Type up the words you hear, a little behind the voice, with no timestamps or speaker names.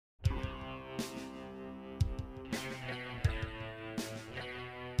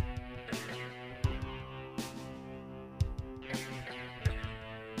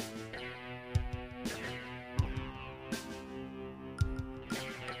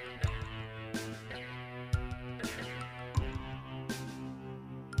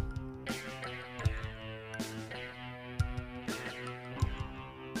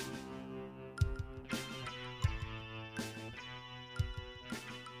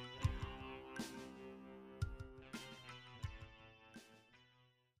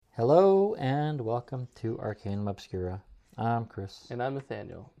Hello and welcome to Arcanum Obscura. I'm Chris. And I'm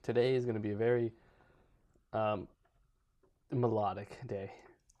Nathaniel. Today is going to be a very melodic day.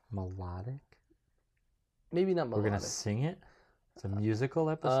 Melodic? Maybe not melodic. We're going to sing it? It's a musical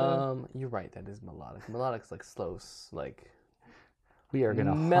episode? You're right, that is melodic. Melodic's like slow, like We are going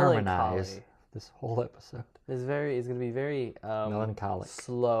to melancholy. harmonize this whole episode. It's going to be very Melancholic.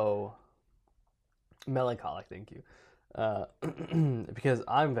 slow. Melancholic, thank you. Because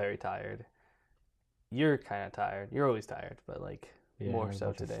I'm very tired. You're kind of tired. You're always tired, but like more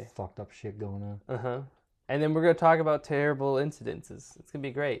so today. Fucked up shit going on. Uh-huh. And then we're going to talk about terrible incidences. It's going to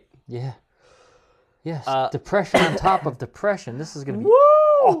be great. Yeah. Yes. Depression on top of depression. This is going to be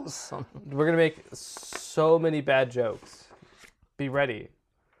awesome. We're going to make so many bad jokes. Be ready.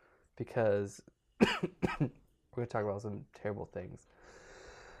 Because we're going to talk about some terrible things.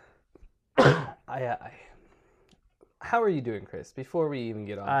 How are you doing, Chris? Before we even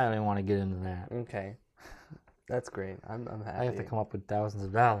get on. I don't even want to get into that. Okay. That's great. I'm happy. I have to come up with thousands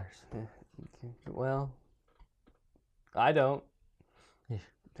of dollars. Well, I don't.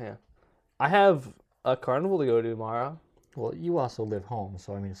 Yeah. I have a carnival to go to tomorrow. Well, you also live home,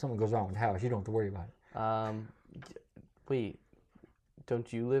 so I mean, if something goes wrong with the house, you don't have to worry about it. Wait,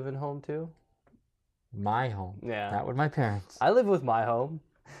 don't you live in home too? My home. Yeah. Not with my parents. I live with my home.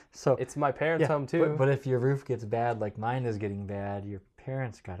 So It's my parents' home too. But if your roof gets bad, like mine is getting bad, your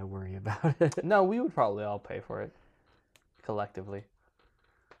parents got to worry about it. No, we would probably all pay for it collectively.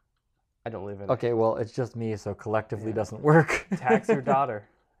 I don't live in Okay, well, it's just me, so collectively doesn't work. Tax your daughter.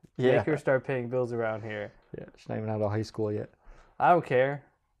 Yeah. Make her start paying bills around here. Yeah, she's not even out of high school yet. I don't care.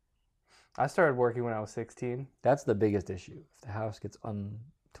 I started working when I was 16. That's the biggest issue. If the house gets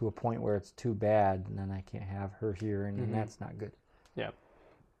to a point where it's too bad, and then I can't have her here, and then that's not good. Yeah.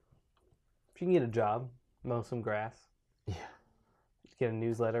 If you can get a job, mow some grass. Yeah. Get a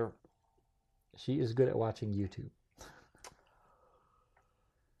newsletter. She is good at watching YouTube.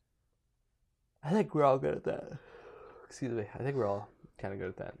 I think we're all good at that. Excuse me. I think we're all kind of good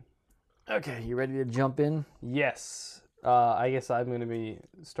at that. Okay, you ready to jump in? Yes. I guess I'm going to be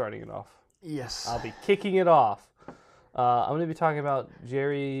starting it off. Yes. I'll be kicking it off. I'm going to be talking about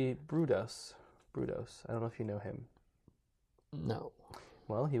Jerry Brudos. Brudos. I don't know if you know him. No.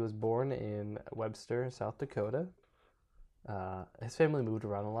 Well, he was born in Webster, South Dakota. His family moved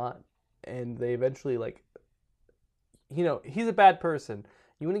around a lot, and they eventually, he's a bad person.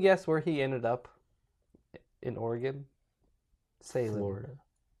 You want to guess where he ended up? In Oregon? Salem. Florida.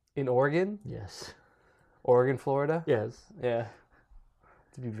 In Oregon? Yes. Oregon, Florida? Yes. Yeah.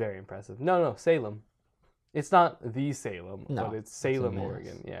 To be very impressive. No, Salem. It's not the Salem, No, but it's Salem, it's a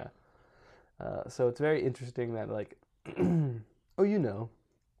Oregon. Yeah. So it's very interesting that,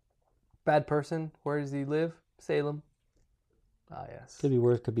 bad person. Where does he live? Salem. Ah, yes. Could be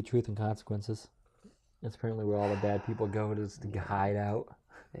worse. Could be Truth and Consequences. That's apparently where all the bad people go to hide out.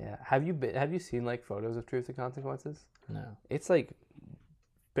 Yeah. Have you seen photos of Truth and Consequences? No. It's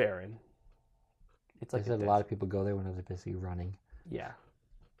barren. It's I said a lot of people go there when they're busy running. Yeah.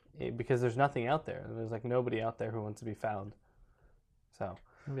 Because there's nothing out there. There's nobody out there who wants to be found. So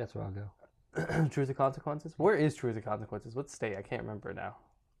Maybe that's where I'll go. Truth and Consequences? Where is Truth and Consequences? What state? I can't remember now.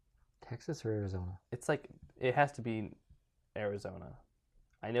 Texas or Arizona? It's it has to be Arizona.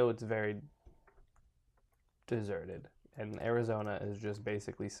 I know it's very deserted. And Arizona is just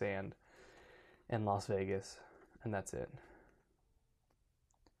basically sand and Las Vegas. And that's it.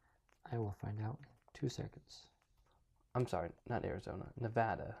 I will find out in 2 seconds. I'm sorry, not Arizona.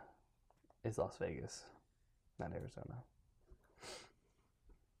 Nevada is Las Vegas, not Arizona.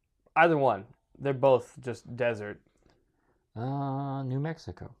 Either one. They're both just desert. New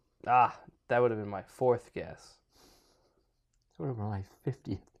Mexico. Ah, that would have been my fourth guess. That would have been my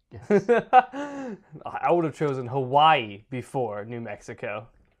 50th guess. I would have chosen Hawaii before New Mexico.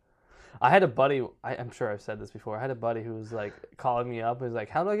 I had a buddy, I'm sure I've said this before, I had a buddy who was calling me up. He was like,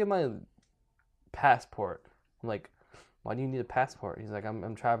 how do I get my passport? I'm like, why do you need a passport? He's like,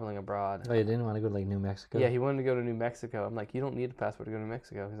 I'm traveling abroad. Oh, you didn't want to go to New Mexico? Yeah, he wanted to go to New Mexico. I'm like, you don't need a passport to go to New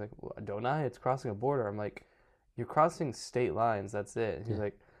Mexico. He's like, well, don't I? It's crossing a border. I'm like, you're crossing state lines. That's it. He's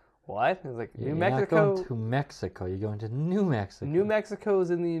like, what? He's like, New Mexico. You're not going to Mexico. You're going to New Mexico. New Mexico is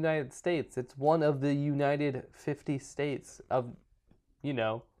in the United States. It's one of the United 50 states of,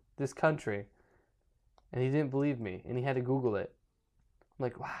 this country. And he didn't believe me. And he had to Google it. I'm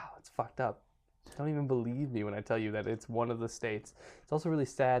like, wow, it's fucked up. Don't even believe me when I tell you that it's one of the states. It's also really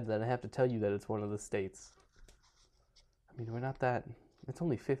sad that I have to tell you that it's one of the states. I mean, we're not that... It's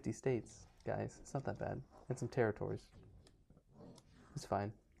only 50 states, guys. It's not that bad. And some territories. It's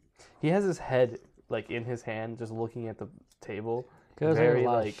fine. He has his head, in his hand, just looking at the table. Because there's very a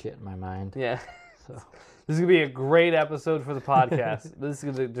lot like of shit in my mind. yeah. So This is gonna be a great episode for the podcast. This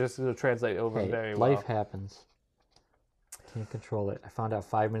is just gonna translate over very well. Life happens. Can't control it. I found out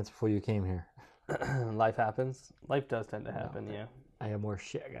 5 minutes before you came here. Life happens. Life does tend to happen. Yeah. I have more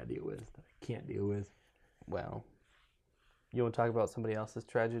shit I gotta deal with that I can't deal with. Well, you want to talk about somebody else's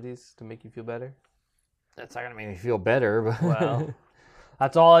tragedies to make you feel better? That's not gonna make me feel better, but Well,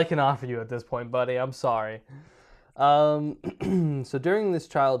 that's all I can offer you at this point, buddy. I'm sorry. So during this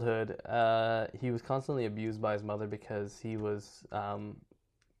childhood, he was constantly abused by his mother because he was,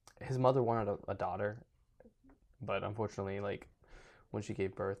 his mother wanted a daughter, but unfortunately, like, when she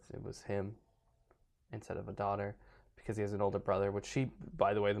gave birth, it was him instead of a daughter because he has an older brother, which she,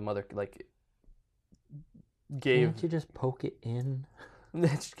 by the way, the mother, like, gave... Can't you just poke it in?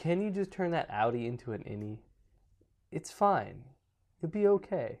 Can you just turn that outie into an innie? It's fine. It'll be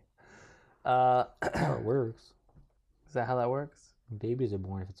okay. That's how it works. Is that how that works? Babies are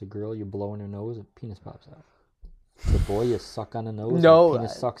born. If it's a girl, you blow in her nose, a penis pops out. If it's a boy, you suck on the nose, No, and the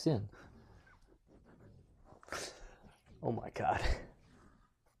penis sucks in. Oh my god.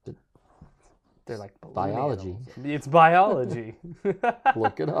 They're like biology. Animals. It's biology.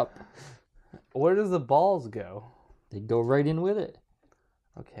 Look it up. Where does the balls go? They go right in with it.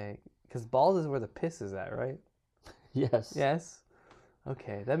 Okay, because balls is where the piss is at, right? Yes. Yes.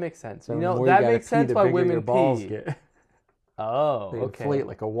 Okay, that makes sense. So you know, the more that you gotta makes pee, sense the why bigger women your balls pee. get. Oh, They okay. inflate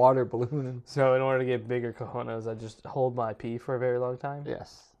like a water balloon. So in order to get bigger cojones, I just hold my pee for a very long time?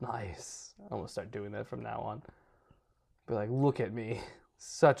 Yes. Nice. I'm going to start doing that from now on. Be like, look at me.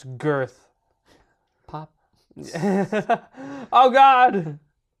 Such girth. Pop. Oh, God.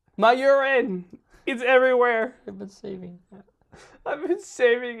 My urine. It's everywhere. I've been saving that. I've been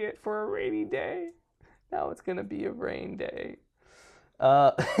saving it for a rainy day. Now it's going to be a rain day.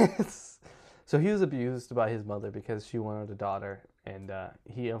 So he was abused by his mother because she wanted a daughter, and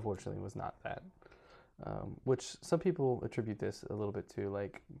he unfortunately was not that. Which some people attribute this a little bit to,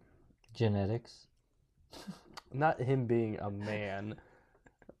 like... Genetics. Not him being a man.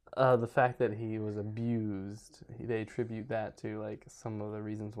 The fact that he was abused, they attribute that to, like, some of the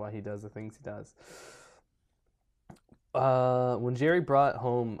reasons why he does the things he does. When Jerry brought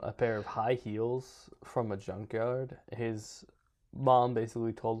home a pair of high heels from a junkyard, his mom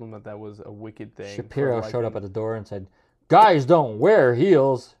basically told him that was a wicked thing. Shapiro showed up at the door and said, "Guys don't wear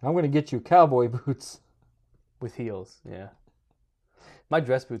heels. I'm going to get you cowboy boots." With heels, yeah. My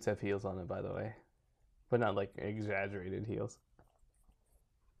dress boots have heels on it, by the way. But not, like, exaggerated heels.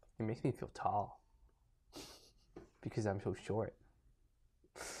 It makes me feel tall. Because I'm so short.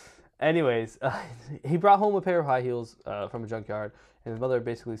 Anyways, he brought home a pair of high heels from a junkyard, and his mother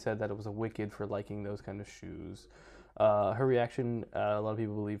basically said that it was a wicked for liking those kind of shoes. Her reaction, a lot of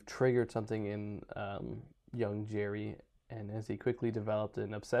people believe, triggered something in young Jerry, and as he quickly developed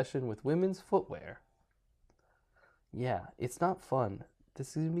an obsession with women's footwear. Yeah, it's not fun. This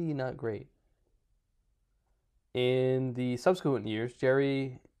is going to be not great. In the subsequent years,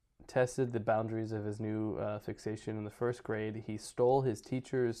 Jerry tested the boundaries of his new fixation. In the first grade, he stole his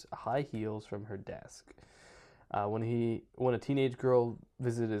teacher's high heels from her desk. When a teenage girl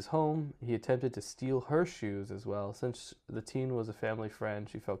visited his home, he attempted to steal her shoes as well. Since the teen was a family friend,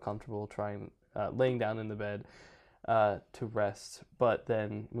 she felt comfortable laying down in the bed to rest. But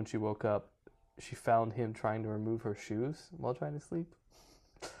then when she woke up, she found him trying to remove her shoes while trying to sleep.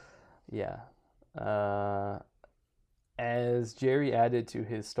 Yeah. As Jerry added to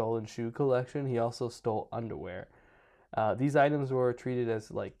his stolen shoe collection, he also stole underwear. These items were treated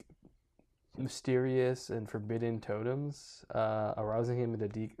as, like, mysterious and forbidden totems, arousing him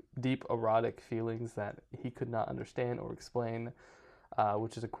into deep erotic feelings that he could not understand or explain,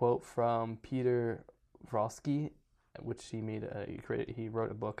 which is a quote from Peter Vrosky, which he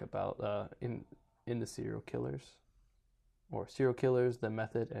wrote a book about in the serial killers, the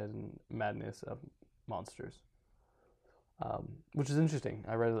method and madness of monsters, which is interesting.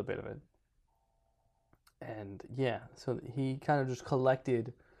 I read a little bit of it, and yeah, so he kind of just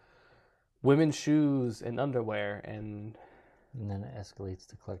collected women's shoes and underwear, and then it escalates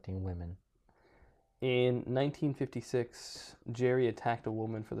to collecting women. In 1956, Jerry attacked a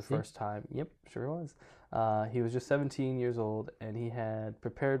woman for the first time. Yep, sure was. He was just 17 years old, and he had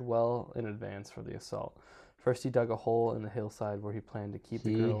prepared well in advance for the assault. First, he dug a hole in the hillside where he planned to keep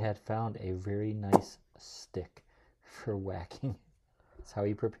the girl. He had found a very nice stick for whacking. That's how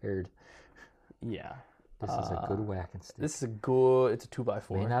he prepared. Yeah. This is a good whacking stick. It's a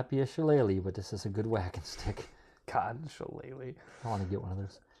 2x4. May not be a shillelagh, but this is a good whacking stick. God, shillelagh. I want to get one of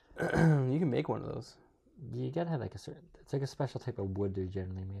those. You can make one of those. You gotta have like it's like a special type of wood they're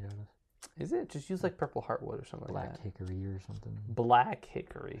generally made out of. Is it? Just use like purple heartwood or something Black like that. hickory or something. Black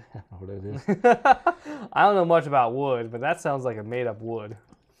hickory. I don't know what it is. I don't know much about wood, but that sounds like a made-up wood.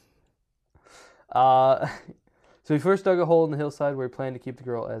 So he first dug a hole in the hillside where he planned to keep the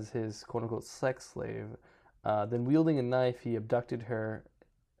girl as his quote-unquote sex slave. Then wielding a knife, he abducted her.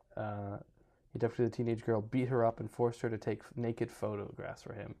 He abducted the teenage girl, beat her up, and forced her to take naked photographs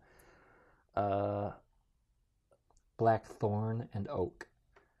for him. Blackthorn and oak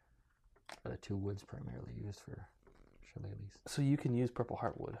are the two woods primarily used for shillelaghs. So you can use purple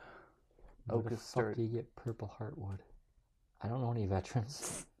heartwood. Where Oak the is fuck sturdy. do you get purple heartwood? I don't know any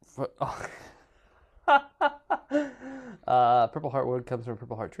veterans. Purple heartwood comes from a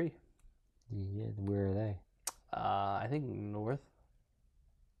purple heart tree. Yeah, where are they? I think north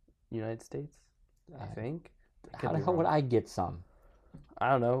United States. I think. How the hell would I get some? I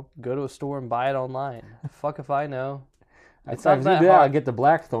don't know. Go to a store and buy it online. Fuck if I know. It's not that hard. I'll get the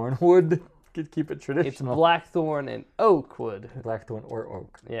blackthorn wood. Keep it traditional. It's blackthorn and oak wood. Blackthorn or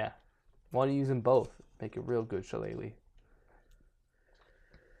oak. Yeah. Why don't you use them both? Make it real good shillelagh.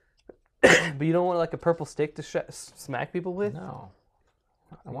 But you don't want like a purple stick to smack people with? No.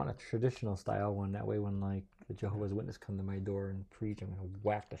 I want a traditional style one. That way when like the Jehovah's Witness come to my door and preach, I'm going to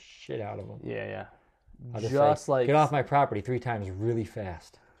whack the shit out of them. Yeah, yeah. I'll just like, get off my property 3 times really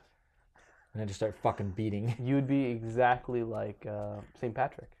fast. And then just start fucking beating. You would be exactly like St.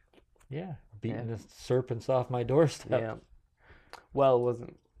 Patrick. Yeah. Beating the serpents off my doorstep. Yeah. Well, it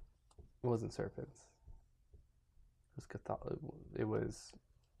wasn't serpents. It was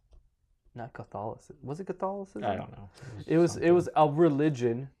not Catholicism. Was it Catholicism? I don't know. It was a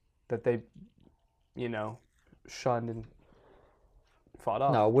religion that they, shunned and fought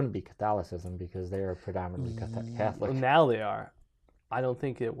off. No, it wouldn't be Catholicism because they are predominantly Catholic. Well, now they are. I don't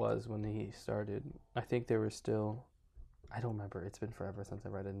think it was when he started. I think they were still. I don't remember. It's been forever since I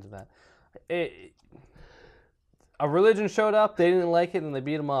read into that. A religion showed up. They didn't like it, and they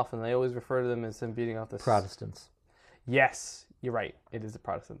beat them off. And they always refer to them as them beating off the Protestants. Yes, you're right. It is the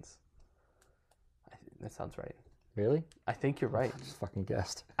Protestants. That sounds right. Really? I think you're right. I just fucking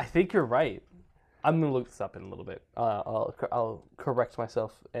guessed. I think you're right. I'm gonna look this up in a little bit. I'll correct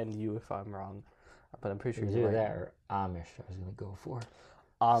myself and you if I'm wrong, but I'm pretty sure you're right. That or Amish. I was gonna go for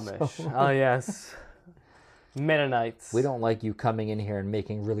Amish. So. Oh yes, Mennonites. We don't like you coming in here and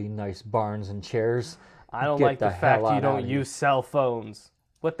making really nice barns and chairs. I don't like the fact you don't use cell phones.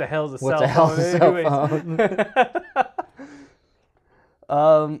 What the hell's a cell phone? What the hell's a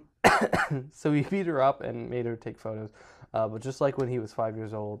cell phone? So he beat her up and made her take photos. But just like when he was 5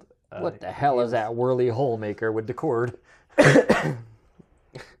 years old. What the hell is that whirly hole maker with the cord?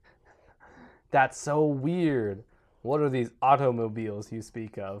 That's so weird. What are these automobiles you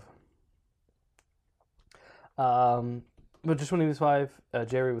speak of? But just when he was 5,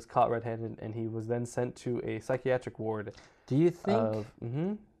 Jerry was caught red-handed, and he was then sent to a psychiatric ward. Do you think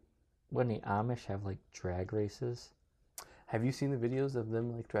when the Amish have like drag races? Have you seen the videos of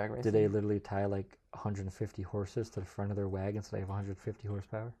them like drag racing? Do they literally tie like 150 horses to the front of their wagon so they have 150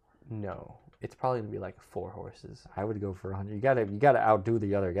 horsepower? No, it's probably gonna be like 4 horses. I would go for 100. You gotta outdo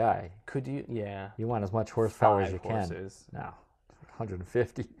the other guy. Could you? Yeah. You want as much horsepower as you horses. can. No,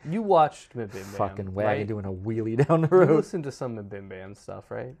 150. You watched Mim Bim Bam, fucking wagon right? doing a wheelie down the road. You listened to some Mim Bim Bam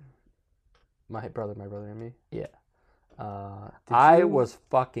stuff, right? My brother and me. Yeah. I was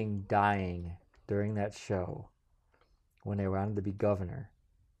fucking dying during that show when they wanted to be governor.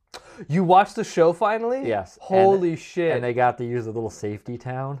 You watched the show finally? Yes. Holy shit. And they got to use a little safety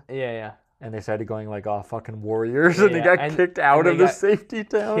town. Yeah, yeah. And they started going like all fucking warriors, and they got kicked out of the safety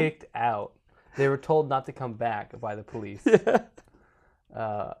town. Kicked out. They were told not to come back by the police.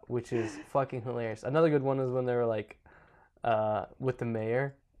 Yeah. Which is fucking hilarious. Another good one is when they were like, with the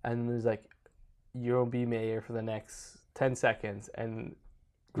mayor, and there's like, you won't be mayor for the next 10 seconds, and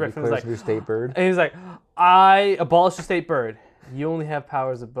Griffin was like, new state bird. And he's like, I abolished the state bird. You only have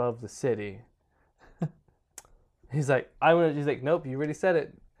powers above the city. He's like, he's like, nope, you already said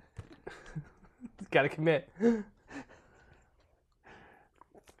it. Got to commit.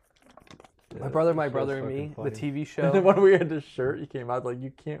 My brother and me, funny. The TV show. And then when we had this shirt, he came out like,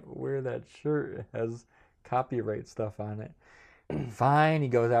 you can't wear that shirt. It has copyright stuff on it. Fine. He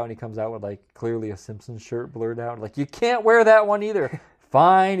goes out and he comes out with like clearly a Simpsons shirt blurred out. Like, you can't wear that one either.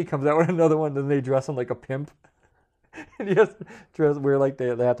 Fine. He comes out with another one. Then they dress him like a pimp. And he has to wear like they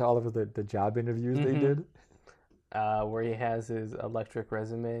had to all of the job interviews they did. Where he has his electric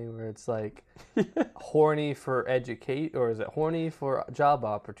resume where it's like horny for educate, or is it horny for job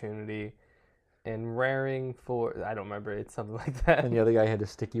opportunity and raring for, I don't remember, it's something like that. And the other guy had the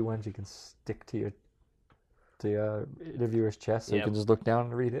sticky ones you can stick to your the interviewer's chest so you Yep. can just look down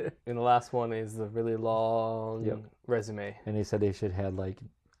and read it. And the last one is the really long Yep. resume. And they said they should have like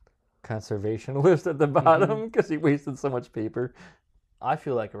conservationist at the bottom because he wasted so much paper. I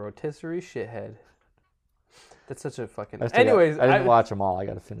feel like a rotisserie shithead. That's such a fucking. I Anyways, didn't watch them all. I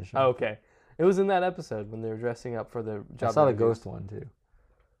got to finish them. Oh, okay. It was in that episode when they were dressing up for the job. I saw the interviews. ghost one too.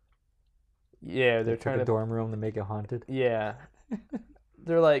 Yeah, They they're took trying a to. dorm room to make it haunted. Yeah.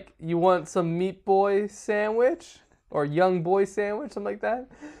 They're like, you want some meat boy sandwich or young boy sandwich, something like that.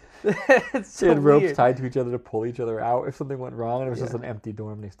 It's so They had ropes weird. tied to each other to pull each other out if something went wrong. And it was just Yeah. an empty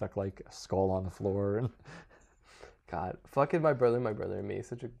dorm. They stuck like a skull on the floor. And God, fucking My Brother and Me is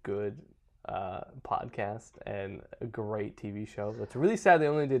such a good podcast and a great TV show. It's really sad they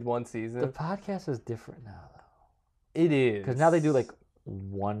only did one season. the podcast is different now, though. It is Because now they do like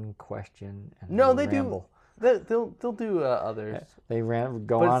one question and No, they do- ramble. They'll do others. They go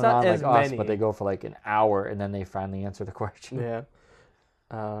But on it's and not on as like us, many. but they go for like an hour and then they finally answer the question. Yeah.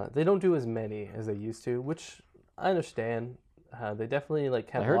 They don't do as many as they used to, which I understand. They definitely like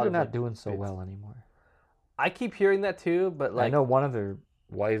have I a heard lot they're of not like, doing so bits. well anymore. I keep hearing that too, but like I know one of their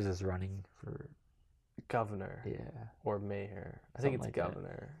wives is running for governor yeah. or mayor. I think Something it's like that.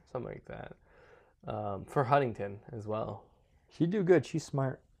 governor, something like that. For Huntington as well. She'd do good. She's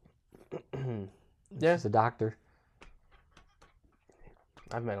smart. Yeah. She's a doctor.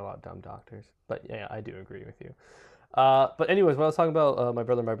 I've met a lot of dumb doctors, but yeah, I do agree with you. But anyways, when I was talking about my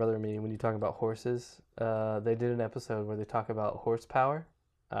brother and me, when you talk about horses, they did an episode where they talk about horsepower,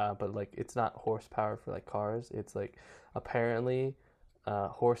 but like it's not horsepower for like cars. It's like apparently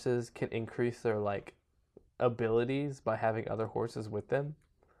horses can increase their like abilities by having other horses with them.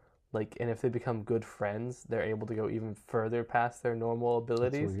 Like, and if they become good friends, they're able to go even further past their normal That's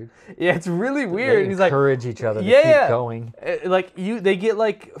abilities. weird. Yeah, it's really weird. They And he's like, encourage each other to yeah. keep going. like they get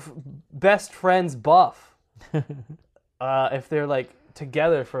like best friends buff if they're like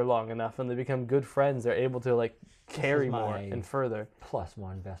together for long enough and they become good friends. They're able to like carry more my- and further.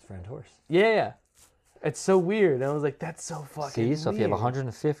 +1 best friend horse. Yeah, it's so weird. And I was like, that's so fucking. See, so if you have weird.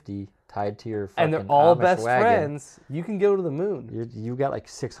 150 tied to your fucking and they're all Amish best wagon, friends, you can go to the moon. you got like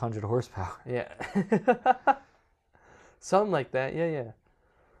 600 horsepower. Yeah, something like that. Yeah.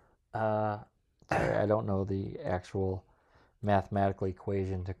 I don't know the actual mathematical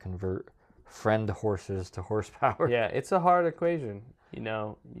equation to convert friend horses to horsepower. Yeah, it's a hard equation. You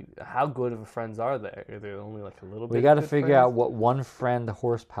know, how good of a friends are they? Are they only like a little bit? We got to good figure out friends? what one friend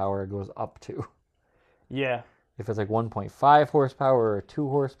horsepower goes up to. Yeah. If it's like 1.5 horsepower or 2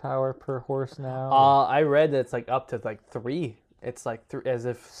 horsepower per horse now. I read that it's like up to like 3. It's like as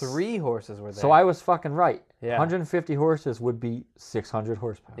if 3 horses were there. So I was fucking right. Yeah. 150 horses would be 600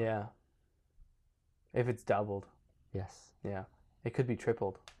 horsepower. Yeah. If it's doubled. Yes. Yeah. It could be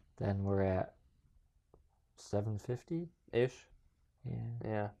tripled. Then we're at 750? Ish. Yeah.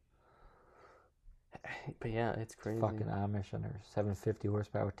 Yeah. But yeah, it's crazy. Fucking Amish and their 750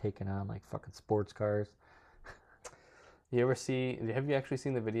 horsepower taking on like fucking sports cars. Have you actually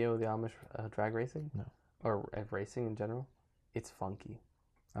seen the video of the Amish drag racing? No. Or racing in general? It's funky.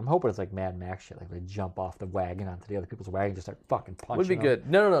 I'm hoping it's like Mad Max shit. Like they jump off the wagon onto the other people's wagon and just start fucking punching Would be them. good.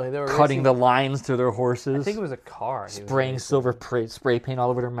 No. They were Cutting racing, the lines to their horses. I think it was a car. he was spraying racing. silver spray paint all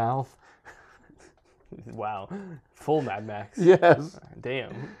over their mouth. Wow. Full Mad Max. Yes.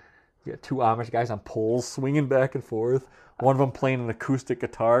 Damn. You got 2 Amish guys on poles swinging back and forth. One of them playing an acoustic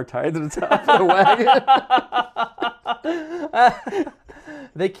guitar tied to the top of the wagon.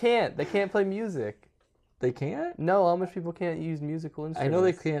 They can't play music. They can't? No, Amish people can't use musical I instruments. know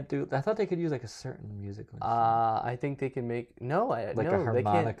they can't do. I thought they could use like a certain musical instrument. I think they can make Like a they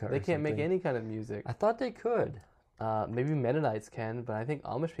harmonica can't. or They can't make something. any kind of music. I thought they could. Maybe Mennonites can, but I think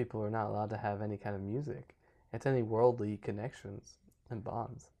Amish people are not allowed to have any kind of music. It's any worldly connections and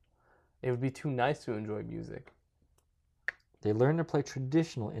bonds. It would be too nice to enjoy music. They learn to play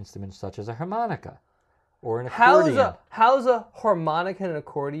traditional instruments such as a harmonica or an accordion. How's a harmonica and an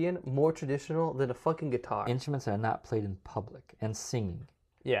accordion more traditional than a fucking guitar? Instruments that are not played in public and singing.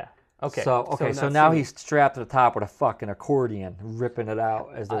 Yeah. Okay. So not now singing. he's strapped to the top with a fucking accordion, ripping it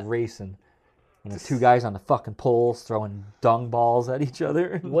out as they're racing. And the 2 guys on the fucking poles throwing dung balls at each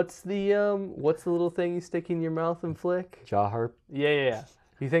other. What's the little thing you stick in your mouth and flick? Jaw harp. Yeah.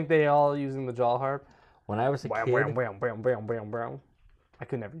 You think they all using the jaw harp? When I was a kid, I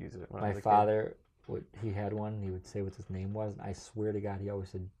could never use it. When I my was a father, he had one. He would say what his name was, and I swear to God, he always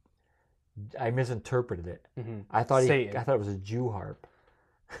said. I misinterpreted it. kid. I thought Satan. it was a Jew harp.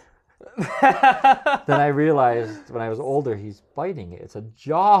 Then I realized when I was older, he's biting it. It's a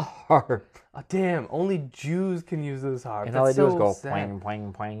jaw harp. Oh, damn, only Jews can use this harp. And all I That's do is so go sad. poing,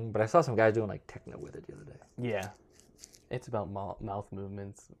 poing, poing. But I saw some guys doing like techno with it the other day. Yeah. It's about mouth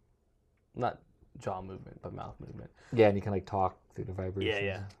movements. Not jaw movement, but mouth movement. Yeah, and you can like talk through the vibrations. Yeah,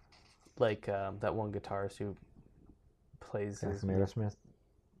 yeah. Like that one guitarist who plays Yeah, his... from Aerosmith.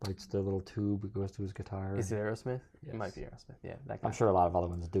 Bites the little tube, it goes to his guitar. Is it Aerosmith? Yes. It might be Aerosmith. Yeah, that guy. I'm sure a lot of other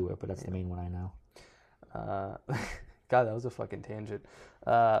ones do it, but that's the main one I know. God, that was a fucking tangent.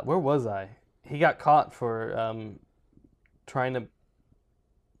 Where was I? He got caught for trying to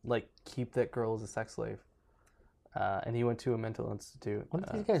like keep that girl as a sex slave, and he went to a mental institute. What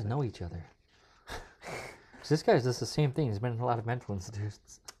if these guys know each other? 'Cause this guy's does the same thing. He's been in a lot of mental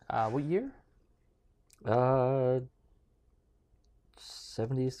institutes. What year?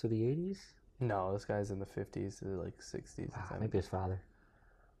 70s to the 80s? No, this guy's in the 50s to like 60s. Maybe his father.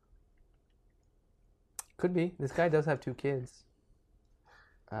 Could be. This guy does have 2 kids,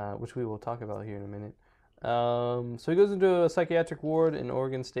 which we will talk about here in a minute. So he goes into a psychiatric ward in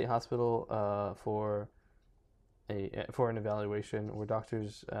Oregon State Hospital for an evaluation, where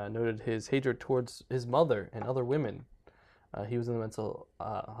doctors noted his hatred towards his mother and other women. He was in the mental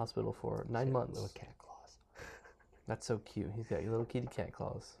hospital for 9 months. Little cat claws. That's so cute. He's got little kitty cat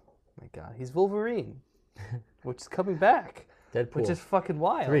claws. My God, he's Wolverine, which is coming back. Deadpool. Which is fucking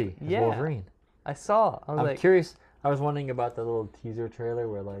wild. 3. Yeah, Wolverine. I saw. I was I'm like, curious. I was wondering about the little teaser trailer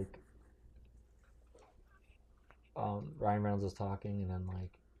where like Ryan Reynolds is talking and then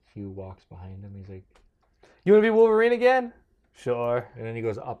like Hugh walks behind him. He's like, "You want to be Wolverine again?" Sure. and then he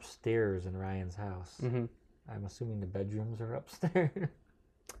goes upstairs in Ryan's house. Mm-hmm. I'm assuming the bedrooms are upstairs.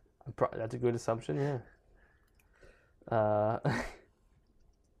 That's a good assumption. Yeah.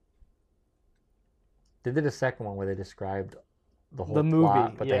 They did a second one where they described the whole The movie,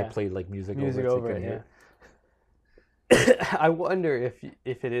 plot, but yeah. they played like music Music over over it. So it, you yeah. couldn't hear. I wonder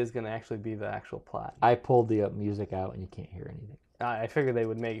if it is going to actually be the actual plot. I pulled the music out and you can't hear anything. I figured they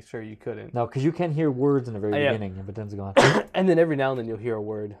would make sure you couldn't. No, because you can hear words in the very Yeah. beginning, but then it's gone. And then every now and then you'll hear a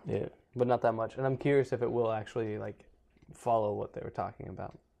word, Yeah. but not that much. And I'm curious if it will actually like follow what they were talking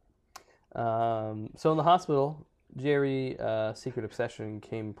about. So in the hospital, Jerry's secret obsession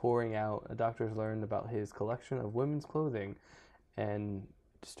came pouring out. Doctors learned about his collection of women's clothing, and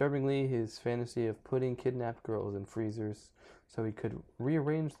disturbingly, his fantasy of putting kidnapped girls in freezers so he could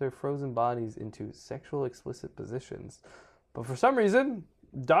rearrange their frozen bodies into sexual explicit positions. But for some reason,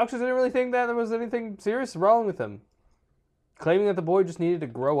 doctors didn't really think that there was anything serious wrong with him. Claiming that the boy just needed to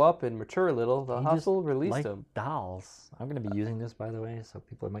grow up and mature a little, the hospital released him. Dolls. I'm going to be using this, by the way, so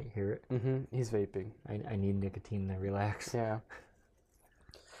people might hear it. He's vaping. I need nicotine to relax. Yeah.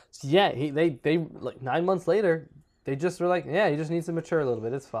 So yeah, they like 9 months later, they just were like, yeah, he just needs to mature a little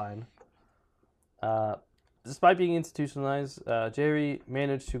bit. It's fine. Despite being institutionalized, Jerry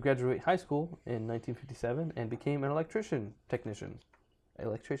managed to graduate high school in 1957 and became an electrician technician.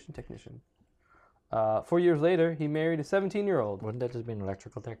 4 years later, he married a 17-year-old. Wouldn't that just be an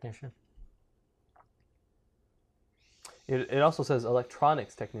electrical technician? It also says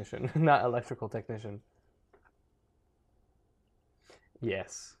electronics technician, not electrical technician.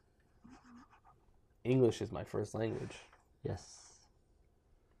 Yes. English is my first language. Yes.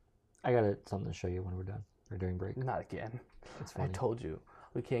 I got something to show you when we're done, or during break. Not again. It's funny. I told you,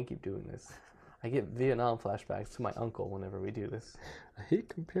 we can't keep doing this. I get Vietnam flashbacks to my uncle whenever we do this. I hate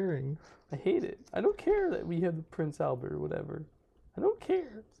comparing. I hate it. I don't care that we have the Prince Albert or whatever. I don't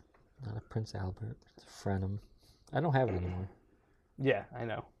care. Not a Prince Albert. It's a Frenum. I don't have it anymore. Yeah, I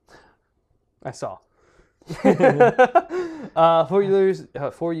know. I saw. 4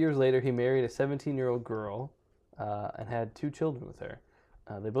 years later, he married a 17-year-old girl and had 2 children with her.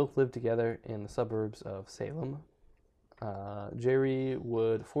 They both lived together in the suburbs of Salem. Jerry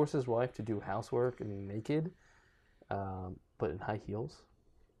would force his wife to do housework and be naked, but in high heels.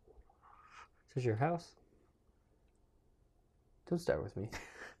 Is this your house? Don't start with me.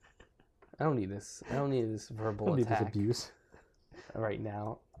 I don't need this. I don't need this verbal I don't need this attack abuse. right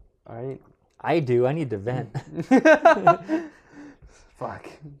now. All right. I do. I need to vent. Fuck.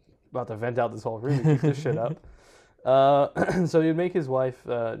 About to vent out this whole room and keep this shit up. So he'd make his wife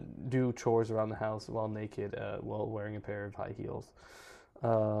do chores around the house while naked, while wearing a pair of high heels.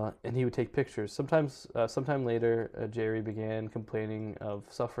 And he would take pictures. Sometime later, Jerry began complaining of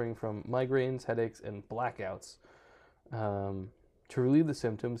suffering from migraines, headaches, and blackouts. To relieve the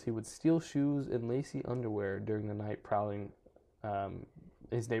symptoms, he would steal shoes and lacy underwear during the night, prowling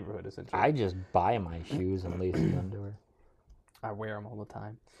his neighborhood, essentially. I just buy my shoes and lacy underwear. I wear them all the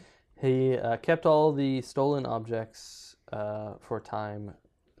time. He kept all the stolen objects for a time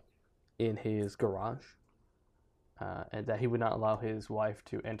in his garage, and that he would not allow his wife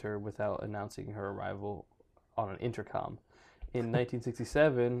to enter without announcing her arrival on an intercom. In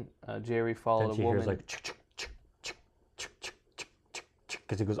 1967, Jerry followed Then she a woman. hears like,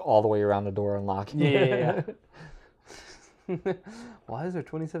 because it goes all the way around the door unlocking. Yeah. Why is there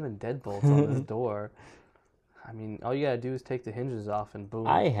 27 deadbolts on this door? I mean, all you gotta do is take the hinges off and boom.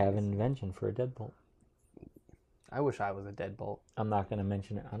 I have an invention for a deadbolt. I wish I was a deadbolt. I'm not going to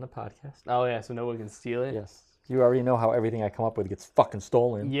mention it on the podcast. Oh yeah, so no one can steal it? Yes. You already know how everything I come up with gets fucking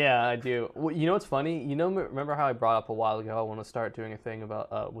stolen. Yeah, I do. Well, you know what's funny? You know, remember how I brought up a while ago I want to start doing a thing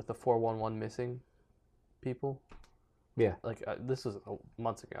about with the 411 missing people? Yeah. Like this was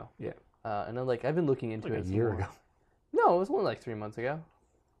months ago. Yeah. And then I've been looking into it a year ago. No, it was only 3 months ago.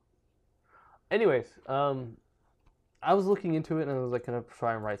 Anyways, I was looking into it and I was gonna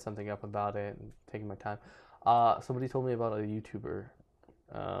try and write something up about it and taking my time. Somebody told me about a YouTuber.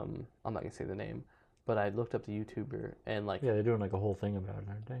 I'm not gonna say the name, but I looked up the YouTuber and Yeah, they're doing a whole thing about it,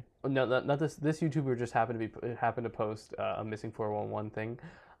 aren't they? No, not this. This YouTuber just happened to post a missing 411 thing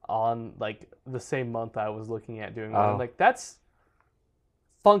on the same month I was looking at doing one. Oh. I'm like, that's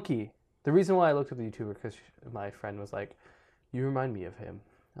funky. The reason why I looked up the YouTuber because my friend was like, "You remind me of him."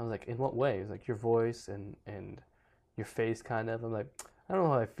 I was like, "In what way?" He was like, "Your voice and your face, kind of." I'm like, "I don't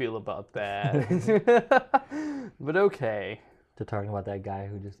know how I feel about that," but okay. They're talking about that guy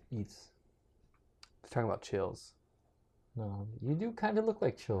who just eats. They're talking about Chills. No, you do kind of look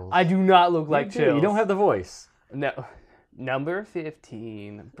like Chills. I do not look like You do. Chills. You don't have the voice. No. Number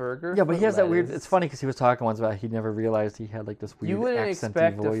 15, burger. Yeah, but he has that weird. lettuce. It's funny because he was talking once about he never realized he had this weird You wouldn't accenty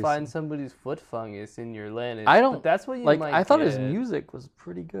expect voice. to find somebody's foot fungus in your lineage. I don't. But that's what you might I thought his get. music was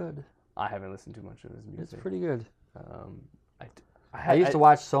pretty good. I haven't listened to much of his music. It's pretty good. I used to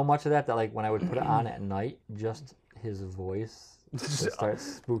watch so much of that when I would put it on at night, just his voice would start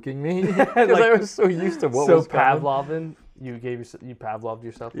spooking me because I was so used to what was coming. Pavlovin, you Pavloved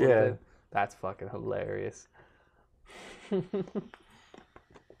yourself a little Yeah. bit? That's fucking hilarious.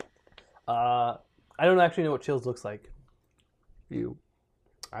 I don't actually know what Chills looks like. You.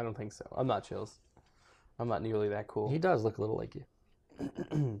 I don't think so. I'm not Chills. I'm not nearly that cool. He does look a little like you.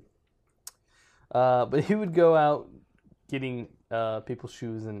 But he would go out getting people's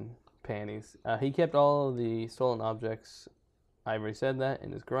shoes and panties. He kept all of the stolen objects, I already said that,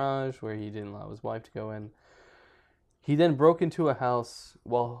 in his garage where he didn't allow his wife to go in. He then broke into a house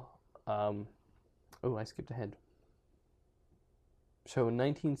I skipped ahead. So in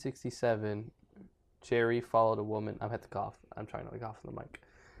 1967, Jerry followed a woman. I've had to cough. I'm trying not to cough on the mic.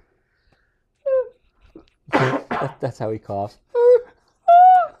 That's how he coughs.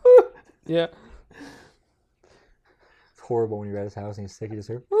 Yeah. It's horrible when you're at his house and he's sick. You just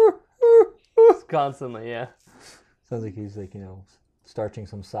hear. Constantly, yeah. Sounds like he's starching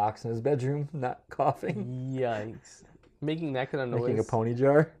some socks in his bedroom, not coughing. Yikes. Making that kind of noise. Making a pony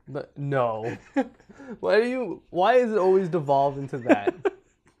jar. But no. Why is it always devolved into that?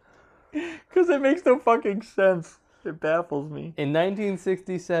 Because it makes no fucking sense. It baffles me. In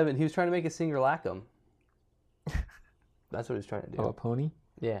 1967, he was trying to make a singer lackum. That's what he was trying to do. Oh, a pony?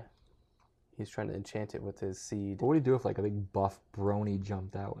 Yeah. He's trying to enchant it with his seed. What would he do if a big buff brony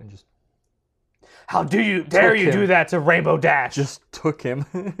jumped out and just How dare you do that to Rainbow Dash? just took him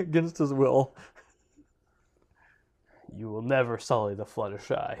against his will? You will never sully the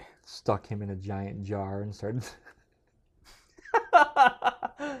Fluttershy. Stuck him in a giant jar and started.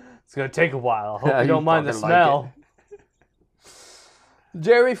 It's going to take a while. I hope Yeah, you don't mind the fucking like smell.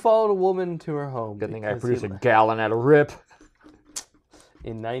 Jerry followed a woman to her home. Good thing I because produced a gallon at a rip.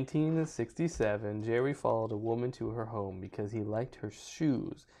 In 1967, Jerry followed a woman to her home because he liked her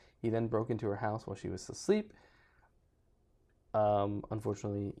shoes. He then broke into her house while she was asleep.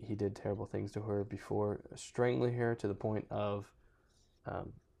 Unfortunately, he did terrible things to her before strangling her to the point of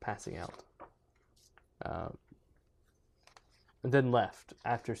passing out. And then left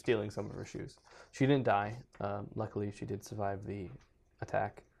after stealing some of her shoes. She didn't die. Luckily, she did survive the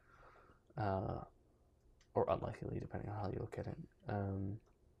attack. Or unlikely, depending on how you look at it.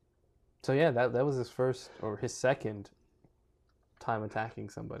 So yeah, that was his first, or his second time attacking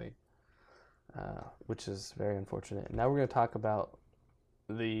somebody. Which is very unfortunate. Now we're going to talk about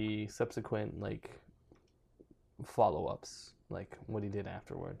the subsequent, follow-ups, what he did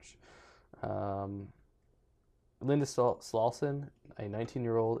afterwards. Linda Slauson, a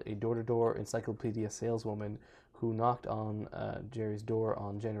 19-year-old, a door-to-door encyclopedia saleswoman who knocked on Jerry's door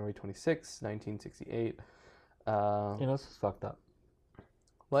on January 26, 1968. This is fucked up.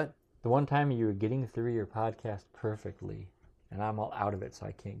 What? The one time you were getting through your podcast perfectly, and I'm all out of it, so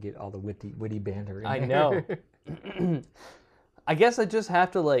I can't get all the witty banter in I there. know. I guess I just have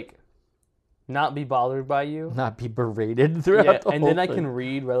to, not be bothered by you. Not be berated throughout the and whole then I thing. can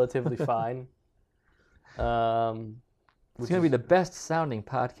read relatively fine. It's going to be the best sounding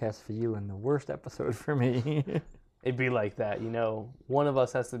podcast for you and the worst episode for me. It'd be like that, One of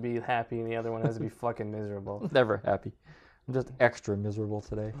us has to be happy and the other one has to be fucking miserable. Never happy. I'm just extra miserable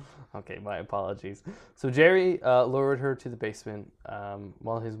today. Okay, my apologies. So Jerry lured her to the basement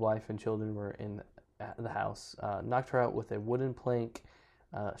while his wife and children were in the house, knocked her out with a wooden plank,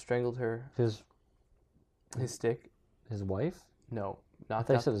 strangled her. His stick? His wife? No. I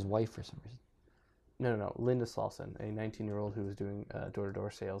thought you said his wife for some reason. No. Linda Slauson, a 19-year-old who was doing door-to-door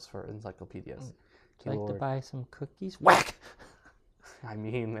sales for encyclopedias. Would you like to buy some cookies? Whack! I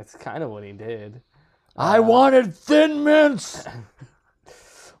mean, that's kind of what he did. I wanted Thin Mints!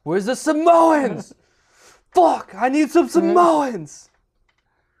 Where's the Samoans? Fuck! I need some Samoans!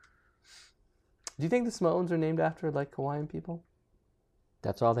 Do you think the Samoans are named after, like, Hawaiian people?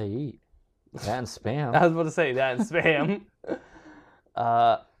 That's all they eat. That and Spam. I was about to say that and Spam.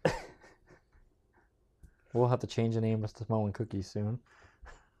 We'll have to change the name of Samoan cookies soon.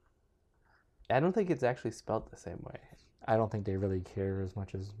 I don't think it's actually spelled the same way. I don't think they really care as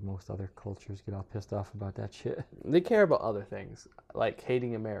much as most other cultures get all pissed off about that shit. They care about other things, like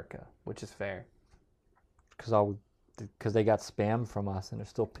hating America, which is fair. Because they got spam from us and they're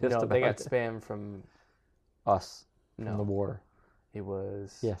still pissed about it. No, they got spam from us, from the war. It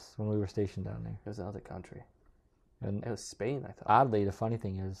was... Yes, when we were stationed down there. It was another country. And it was Spain, I thought. Oddly, the funny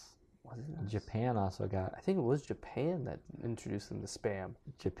thing is, Wasn't it? Japan also got... I think it was Japan that introduced them to spam.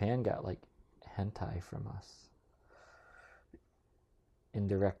 Japan got, like, hentai from us.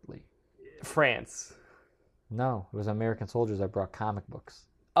 Indirectly. France. No, it was American soldiers that brought comic books.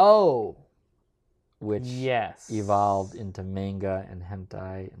 Oh. Which evolved into manga and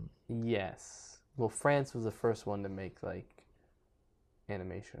hentai. Yes. Well, France was the first one to make, like,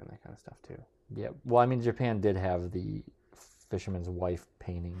 animation and that kind of stuff, too. Yeah. Well, I mean, Japan did have the fisherman's wife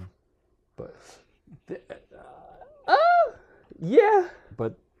painting, but... yeah.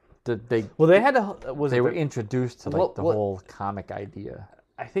 But they... Well, they had to... They were introduced to, like, the whole comic idea.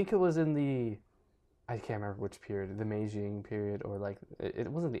 I think it was in the... I can't remember which period. The Meiji period or, like... It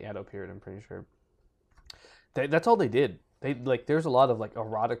wasn't the Edo period, I'm pretty sure. That's all they did. There's a lot of, like,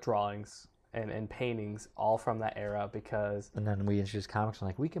 erotic drawings and paintings all from that era because... And then we introduced comics and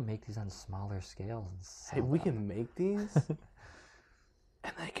like, we can make these on smaller scales. And hey, we can make these?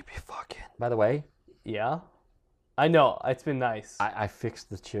 And they could be fucking... By the way... Yeah? I know. It's been nice. I fixed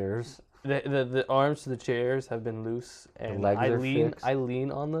the chairs. The arms to the chairs have been loose. And the legs are fixed. I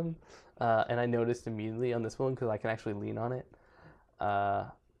lean on them. And I noticed immediately on this one because I can actually lean on it.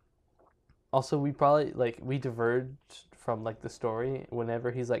 Also, we probably, like, we diverged from, like, the story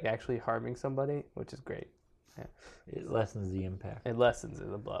whenever he's, like, actually harming somebody, which is great. Yeah. It lessens the impact. It lessens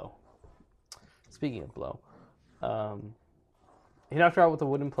the blow. Speaking of blow, he knocked her out with a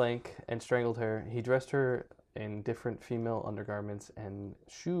wooden plank and strangled her. He dressed her in different female undergarments and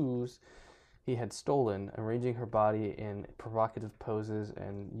shoes he had stolen, arranging her body in provocative poses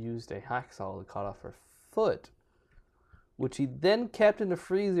and used a hacksaw to cut off her foot, which he then kept in the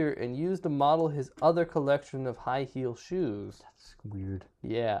freezer and used to model his other collection of high heel shoes. That's weird.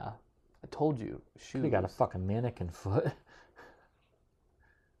 Yeah. I told you. Shoes. He got a fucking mannequin foot.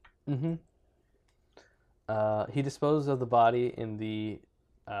 Mm-hmm. He disposed of the body in the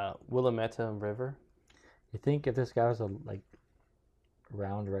Willamette River. You think if this guy was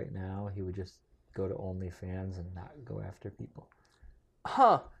around right now, he would just go to OnlyFans and not go after people?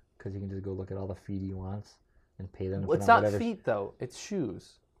 Huh. Because he can just go look at all the feet he wants and pay them to Well, put it's on not whatever... feet, though. It's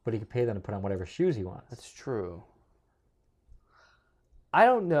shoes. But he can pay them to put on whatever shoes he wants. That's true. I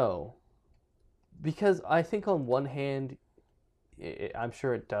don't know. Because I think on one hand, I'm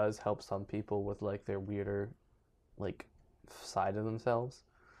sure it does help some people with, like, their weirder, like, side of themselves.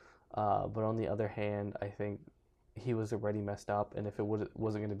 But on the other hand, I think he was already messed up, and if it wasn't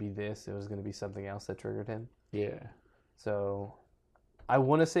going to be this, it was going to be something else that triggered him. Yeah. So I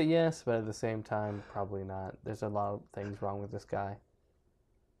want to say yes, but at the same time, probably not. There's a lot of things wrong with this guy.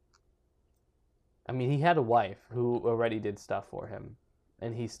 I mean, he had a wife who already did stuff for him,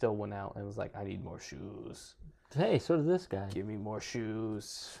 and he still went out and was like, I need more shoes. Hey, so did this guy. Give me more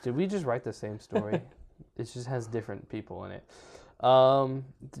shoes. Did we just write the same story? It just has different people in it.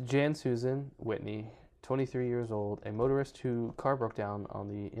 Jan Susan Whitney, 23 years old, a motorist whose car broke down on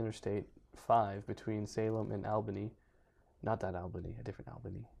the Interstate 5 between Salem and Albany. Not that Albany, a different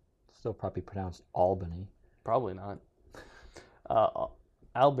Albany. Still probably pronounced Albany. Probably not.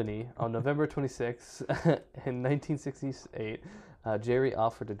 Albany, on November 26, in 1968, Jerry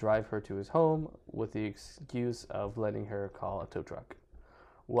offered to drive her to his home with the excuse of letting her call a tow truck.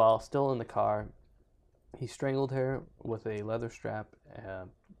 While still in the car, he strangled her with a leather strap,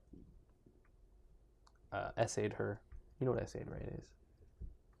 essayed her. You know what essayed, right, is?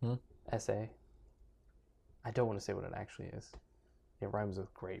 Hmm? Essay. I don't want to say what it actually is. It rhymes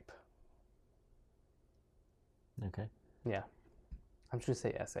with grape. Okay. Yeah. I'm just going to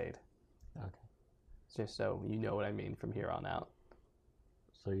say essayed. Okay. Just so you know what I mean from here on out.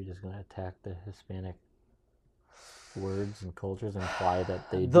 So you're just going to attack the Hispanic words and cultures and imply that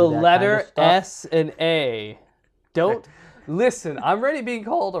they do The that letter kind of stuff? S and A. Don't listen. I'm already being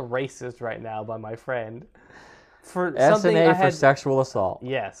called a racist right now by my friend for S something and A I for had. sexual assault.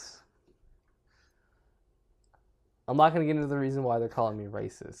 Yes. I'm not going to get into the reason why they're calling me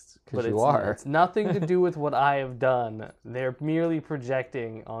racist, but you are. It's nothing to do with what I have done. They're merely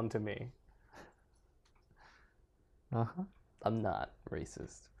projecting onto me. Uh-huh. I'm not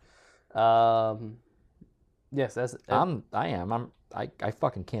racist. Yes, as I am. I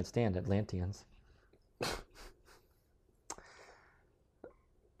fucking can't stand Atlanteans.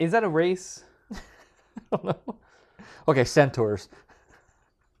 Is that a race? I don't know. Okay, centaurs.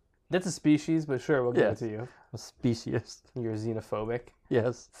 That's a species, but sure, we'll give Yes. it to you. A species. You're xenophobic.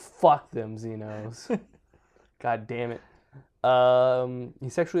 Yes. Fuck them Xenos. God damn it. He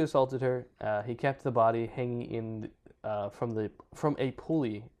sexually assaulted her. He kept the body hanging in from a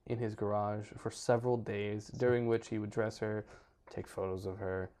pulley in his garage for several days, during which he would dress her, take photos of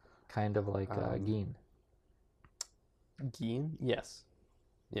her. Kind of like Geen. Geen? Yes.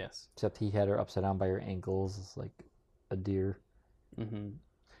 Yes. Except he had her upside down by her ankles. It's like a deer. Mm-hmm.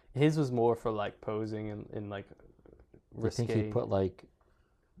 His was more for like posing and like risque. I think he put like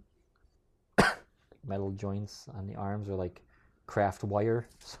metal joints on the arms or like craft wire,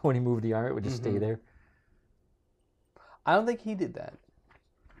 so when he moved the arm it would just stay there. I don't think he did that.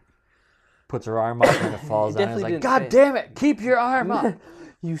 Puts her arm up and it falls down. He's like, didn't God damn it, keep your arm up.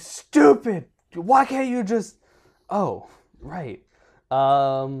 You stupid. Why can't you just... Oh, right.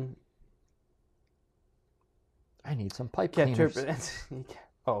 I need some pipe cleaners.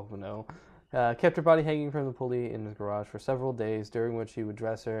 Oh, no. Kept her body hanging from the pulley in his garage for several days, during which he would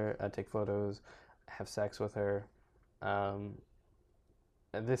dress her, take photos, have sex with her. At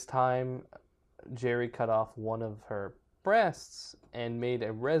this time, Jerry cut off one of her breasts and made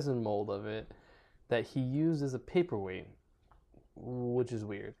a resin mold of it that he used as a paperweight, which is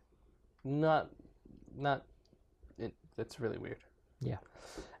weird. That's really weird. Yeah.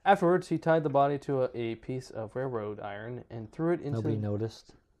 Afterwards, he tied the body to a piece of railroad iron and threw it into... Nobody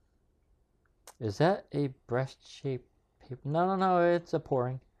noticed. Is that a breast-shaped paper? No, it's a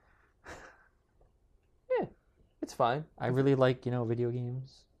pouring. Yeah, it's fine. I really like, video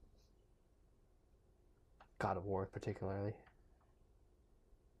games. God of War, particularly.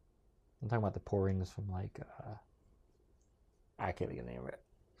 I'm talking about the pourings from like, I can't think of the name of it.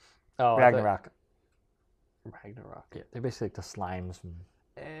 Oh, Ragnarok. Ragnarok. Yeah, they're basically like the slimes from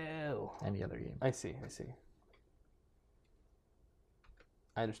Ew. any other game. I see.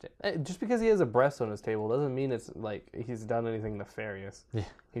 I understand. Just because he has a breast on his table doesn't mean it's like he's done anything nefarious. Yeah.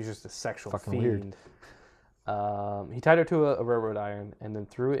 He's just a sexual Fucking fiend. weird. He tied her to a railroad iron and then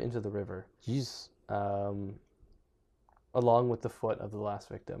threw it into the river. Jeez. Along with the foot of the last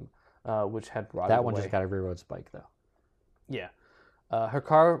victim, which had rotted That one away. just got a railroad spike, though. Yeah. Her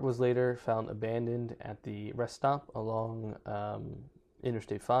car was later found abandoned at the rest stop along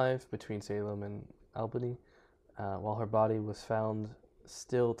Interstate 5 between Salem and Albany, while her body was found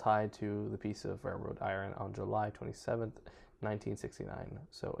still tied to the piece of railroad iron on July 27th, 1969,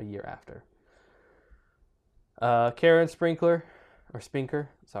 so a year after. Karen Spinker,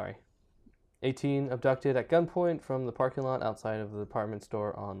 18, abducted at gunpoint from the parking lot outside of the department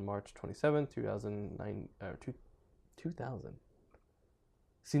store on March 27th, 2009, 2000.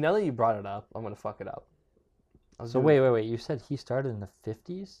 See, now that you brought it up, I'm going to fuck it up. So wait. You said he started in the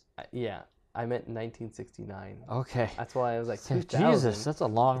 50s? Yeah, I meant 1969. Okay. That's why I was like, 2000. Jesus, that's a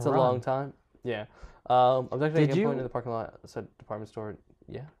long It's run. a long time. Yeah. Abducted at Did you- gunpoint in the parking lot, said department store.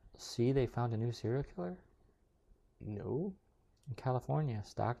 Yeah. See, they found a new serial killer No. in California,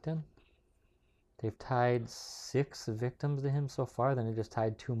 Stockton. They've tied 6 victims to him so far, then they just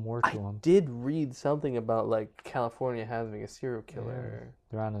tied 2 more to I him. did read something about like California having a serial killer. Yeah.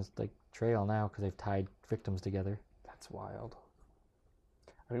 They're on his trail now because they've tied victims together. That's wild.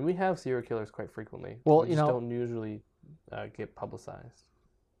 I mean, we have serial killers quite frequently. Well, we just don't usually get publicized.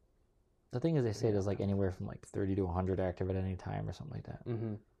 The thing is, they say there's anywhere from 30 to 100 active at any time or something like that.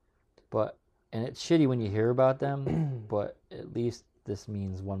 Mm-hmm. And it's shitty when you hear about them, but at least this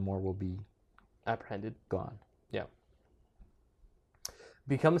means one more will be Apprehended. gone. Yeah.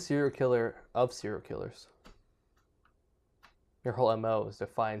 Become a serial killer of serial killers. Your whole MO is to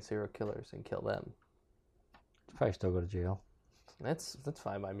find serial killers and kill them. Probably still go to jail. That's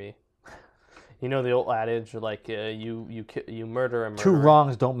fine by me. You know the old adage, like you murder a murderer. Two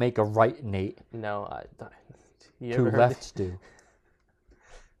wrongs don't make a right, Nate. No, you Two ever heard lefts do.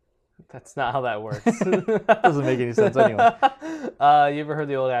 That's not how that works. Doesn't make any sense anyway. You ever heard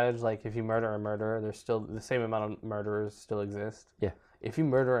the old adage, like if you murder a murderer, there's still the same amount of murderers still exist? Yeah. If you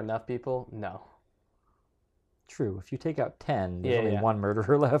murder enough people, no. True. If you take out 10, there's only one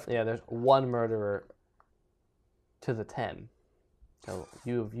murderer left. Yeah, there's one murderer to the 10. So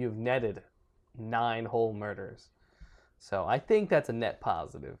you've netted 9 whole murders. So I think that's a net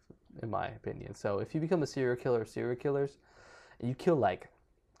positive, in my opinion. So if you become a serial killer of serial killers, you kill like,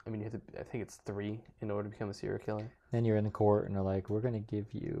 I mean, you have to, I think it's 3 in order to become a serial killer. Then you're in the court and they're like, we're going to give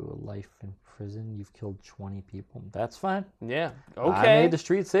you life in prison. You've killed 20 people. That's fine. Yeah. I Okay. made the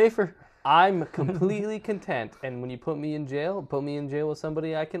streets safer. I'm completely content. And when you put me in jail with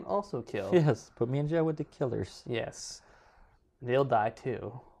somebody I can also kill. Yes. Put me in jail with the killers. Yes. They'll die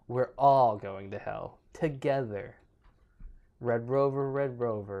too. We're all going to hell. Together. Red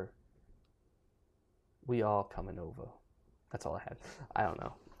Rover. We all coming over. That's all I had. I don't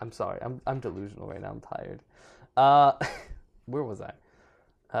know. I'm sorry. I'm delusional right now. I'm tired. Where was I?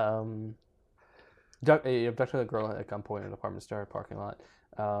 He abducted a girl at gunpoint in an apartment store parking lot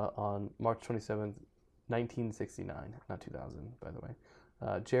on March 27th, 1969. Not 2000, by the way.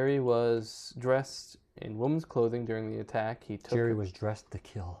 Jerry was dressed in woman's clothing during the attack. Jerry was dressed to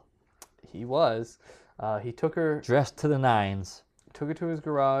kill. He was. He took her... Dressed to the nines. Took her to his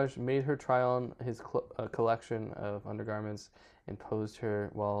garage, made her try on his collection of undergarments, and posed her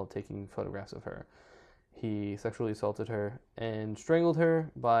while taking photographs of her. He sexually assaulted her and strangled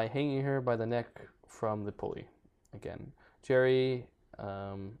her by hanging her by the neck from the pulley. Again, Jerry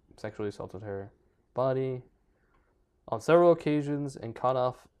sexually assaulted her body on several occasions and cut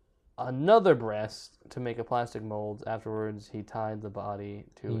off another breast to make a plastic mold. Afterwards, he tied the body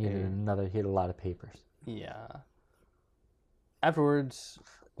to He had a lot of papers. Yeah. Afterwards...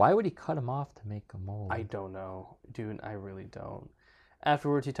 Why would he cut him off to make a mold? I don't know. Dude, I really don't.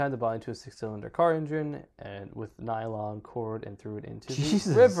 Afterwards, he tied the body to a 6-cylinder car engine and with nylon cord and threw it into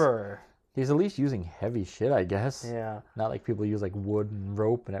the river. He's at least using heavy shit, I guess. Yeah. Not like people use like wood and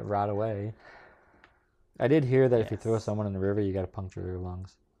rope and it rot away. I did hear that if you throw someone in the river, you got to puncture their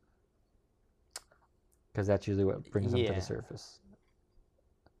lungs. Because that's usually what brings them to the surface.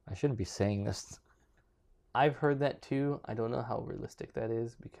 I shouldn't be saying this. I've heard that too. I don't know how realistic that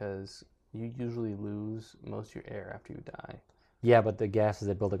is because you usually lose most of your air after you die. Yeah, but the gases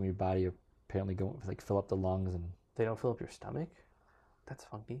that build up in your body apparently go like fill up the lungs and they don't fill up your stomach. That's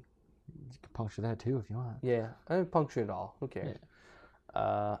funky. You can puncture that too if you want. Yeah, I puncture it all. Who cares?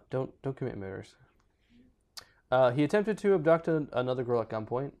 Yeah. Don't commit murders. He attempted to abduct another girl at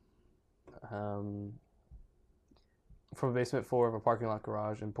gunpoint from a basement floor of a parking lot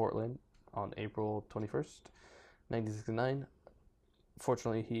garage in Portland on April 21st, 1969.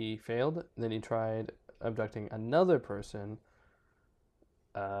 Fortunately, he failed. Then he tried abducting another person.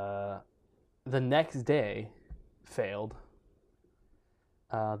 The next day, failed.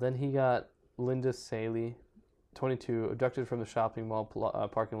 Then he got Linda Saley, 22, abducted from the shopping mall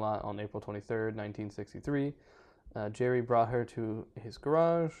parking lot on April 23rd, 1963. Jerry brought her to his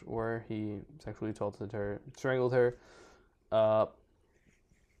garage where he sexually assaulted her, strangled her,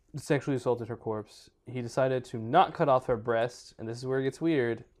 sexually assaulted her corpse. He decided to not cut off her breast, and this is where it gets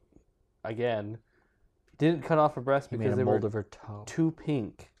weird. Again, he didn't cut off her breast because they were of her toe. too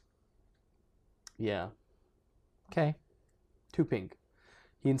pink. Yeah. Okay. Too pink.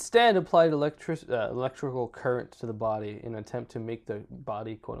 He instead applied electrical current to the body in an attempt to make the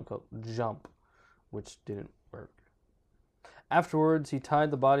body, quote-unquote, jump, which didn't work. Afterwards, he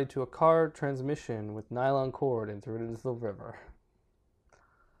tied the body to a car transmission with nylon cord and threw it into the river.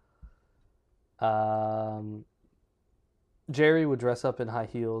 Jerry would dress up in high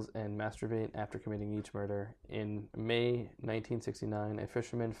heels and masturbate after committing each murder. In May 1969, a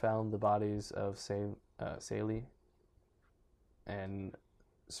fisherman found the bodies of Saley and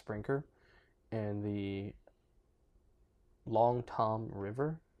Sprinker in the Long Tom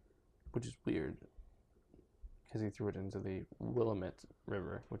River, which is weird because he threw it into the Willamette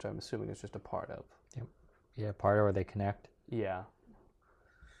River, which I'm assuming is just a part of. Yep. Yeah, part of where they connect. Yeah.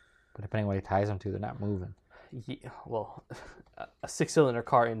 But depending on what he ties them to, they're not moving. Yeah, well, a 6-cylinder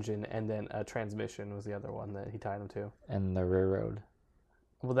car engine and then a transmission was the other one that he tied them to. And the railroad.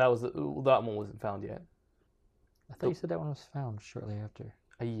 Well, that one wasn't found yet. I thought you said that one was found shortly after.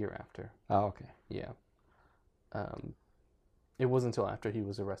 A year after. Oh, okay. Yeah. It wasn't until after he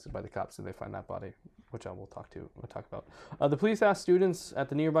was arrested by the cops that they find that body, which we'll talk about. The police asked students at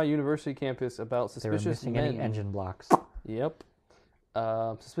the nearby university campus about suspicious missing men. any engine blocks. Yep.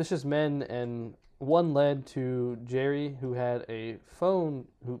 Suspicious men, and one led to Jerry, who had phoned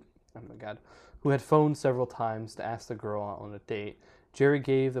several times to ask the girl out on a date. Jerry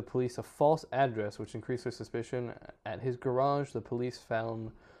gave the police a false address, which increased their suspicion. At his garage, the police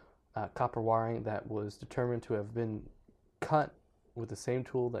found copper wiring that was determined to have been cut with the same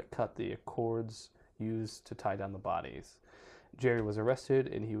tool that cut the cords used to tie down the bodies. Jerry was arrested,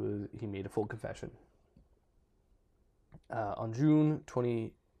 and he made a full confession. On June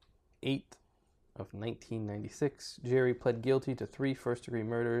 28th of 1996, Jerry pled guilty to 3 first-degree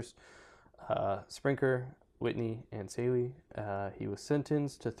murders, Sprinker, Whitney, and Saley. He was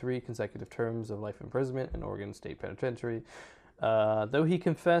sentenced to 3 consecutive terms of life imprisonment in Oregon State Penitentiary. Though he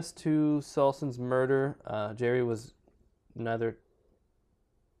confessed to Salson's murder, Jerry was neither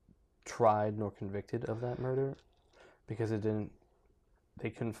tried nor convicted of that murder because they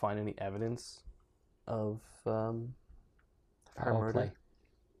couldn't find any evidence of her murder. Play.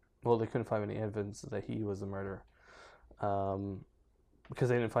 Well, they couldn't find any evidence that he was the murderer. Because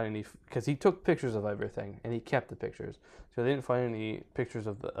they didn't find any, because he took pictures of everything and he kept the pictures, so they didn't find any pictures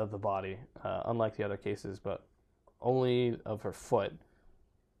of the body, unlike the other cases, but only of her foot,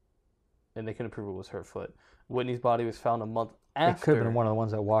 and they couldn't prove it was her foot. Whitney's body was found a month after. It could have been one of the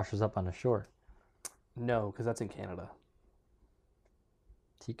ones that washes up on the shore. No, because that's in Canada.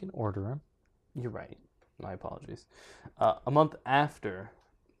 He can order them. You're right. My apologies. A month after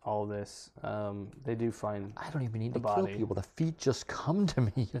all this, they do find I don't even need the to body. kill people. The feet just come to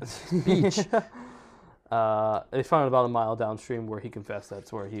me. Speech. They found it about a mile downstream where he confessed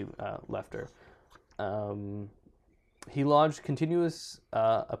that's where he left her. He lodged continuous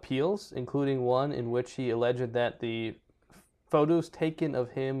appeals, including one in which he alleged that the photos taken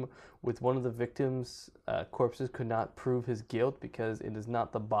of him with one of the victims' corpses could not prove his guilt because it is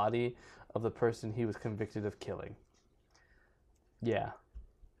not the body of the person he was convicted of killing. Yeah.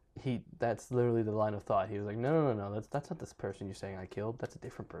 That's literally the line of thought. He was like, no, that's not this person you're saying I killed. That's a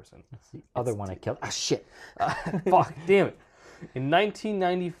different person. That's the other one I killed. Ah, shit. Fuck, damn it. In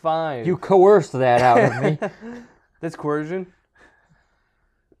 1995... You coerced that out of me. That's coercion.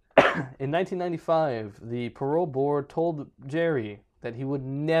 In 1995, the parole board told Jerry that he would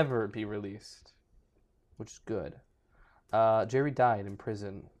never be released, which is good. Jerry died in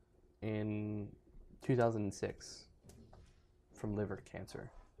prison in 2006 from liver cancer,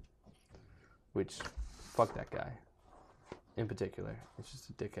 which, fuck that guy in particular. It's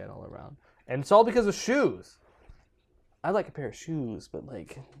just a dickhead all around. And it's all because of shoes. I like a pair of shoes, but,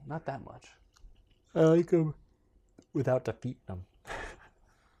 like, not that much. I like him without the feet in them.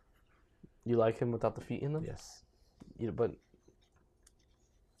 You like him without the feet in them? Yes. Yeah, but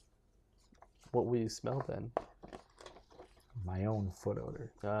what will you smell then? My own foot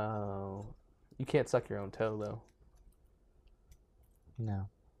odor. Oh. You can't suck your own toe, though. No.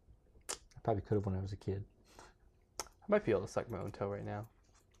 I probably could have when I was a kid. I might be able to suck my own toe right now.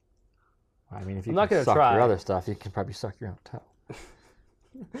 I mean, if you I'm not can gonna suck try. your other stuff, you can probably suck your own toe.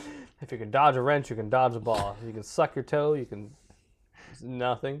 If you can dodge a wrench, you can dodge a ball. If you can suck your toe, you can... It's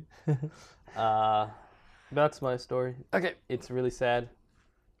nothing. That's my story. Okay. It's really sad.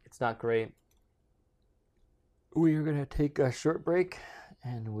 It's not great. We are going to take a short break,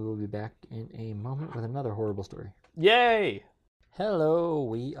 and we will be back in a moment with another horrible story. Yay! Hello,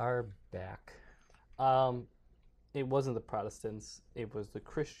 we are back. It wasn't the Protestants. It was the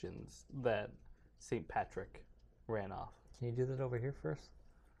Christians that St. Patrick ran off. Can you do that over here first?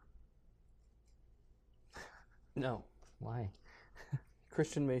 No. Why?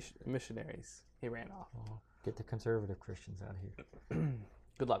 Christian missionaries. He ran off. Well, get the conservative Christians out of here.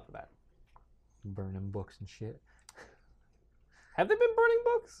 Good luck with that. Burning books and shit. Have they been burning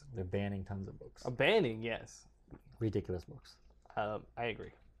books? They're banning tons of books. Banning, yes. Ridiculous books. I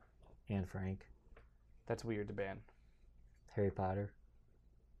agree. Anne Frank. That's weird to ban. Harry Potter.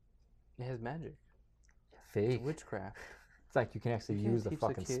 It has magic. Fake. It's witchcraft. It's like you can actually You can't use the teach the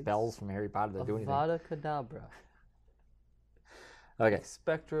fucking kids spells from Harry Potter to do anything. Avada Kedavra. Okay.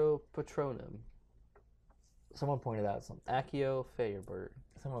 Spectro Patronum. Someone pointed out something. Accio Feuerbert.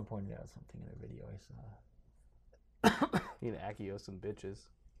 Someone pointed out something in a video I saw. You know, Accio some bitches.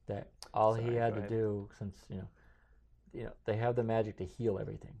 That all he Sorry, had go to ahead. do, since you know they have the magic to heal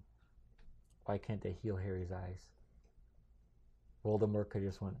everything. Why can't they heal Harry's eyes? Voldemort could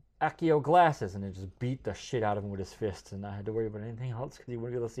just went Accio glasses and then just beat the shit out of him with his fists and not had to worry about anything else because he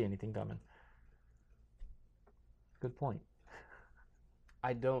wouldn't be able to see anything coming. Good point.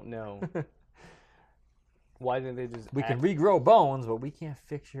 I don't know Why didn't they just We can regrow bones, but we can't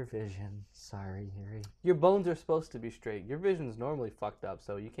fix your vision. Sorry, Harry. Your bones are supposed to be straight. Your vision's normally fucked up,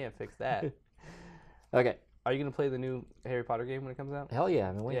 so you can't fix that. Okay. Are you going to play the new Harry Potter game when it comes out? Hell yeah,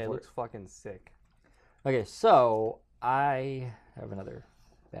 I've been Yeah, waiting it for looks fucking sick. Okay, so I have another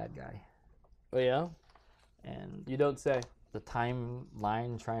bad guy. Oh, yeah? And You don't say. the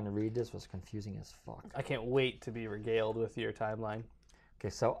timeline trying to read this was confusing as fuck. I can't wait to be regaled with your timeline. Okay,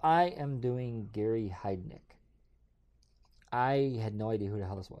 so I am doing Gary Heidnik. I had no idea who the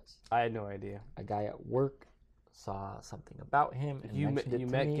hell this was. I had no idea. A guy at work saw something about him and You mentioned it to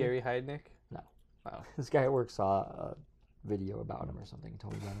met me. Gary Heidnik? No. Oh, This guy at work saw a video about him or something and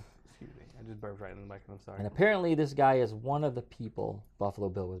told me about him. excuse me. I just burped right in the mic. I'm sorry. And apparently this guy is one of the people Buffalo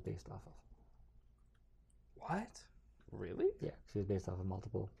Bill was based off of. What? Really? Yeah, she was based off of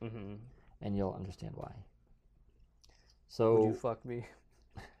multiple, Mm-hmm. and you'll understand why. So Would you fuck me?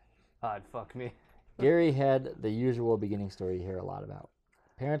 I'd fuck me. Gary had the usual beginning story you hear a lot about.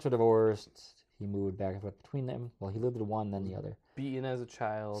 Parents were divorced. He moved back and forth between them. Well, he lived with one, then the other. Beaten as a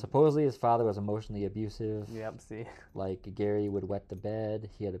child. Supposedly his father was emotionally abusive. Yep, see. Like Gary would wet the bed.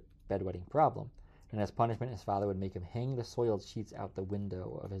 He had a bedwetting problem. And as punishment, his father would make him hang the soiled sheets out the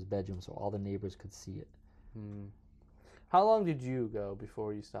window of his bedroom so all the neighbors could see it. Hmm. How long did you go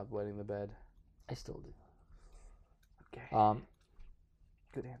before you stopped wetting the bed? I still do. Okay.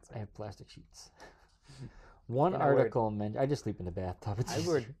 Good answer. I have plastic sheets. One And I wear- article mentioned... I just sleep in the bathtub. It's I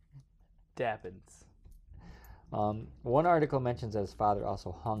wear dappins. One article mentions that his father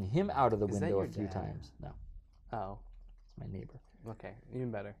also hung him out of the Is that window a your few dad? times. No, Oh, it's my neighbor. okay.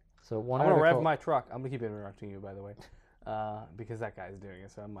 Even better. So one I'm going to article... rev my truck. I'm going to keep interrupting you, by the way. Because that guy's doing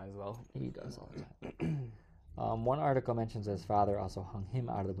it, so I might as well. He does all the time. One article mentions that his father also hung him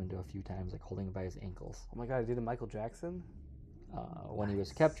out of the window a few times, like holding him by his ankles. Oh my god, I did a Michael Jackson? When he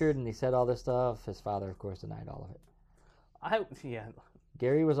was captured and he said all this stuff, his father, of course, denied all of it. Yeah.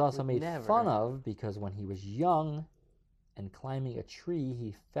 Gary was also Would made never. fun of because when he was young and climbing a tree,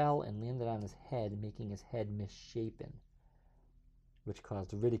 he fell and landed on his head, making his head misshapen, which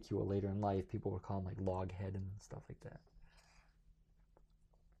caused ridicule later in life. People would call him like log head and stuff like that.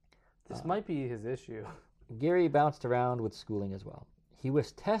 This might be his issue. Gary bounced around with schooling as well. He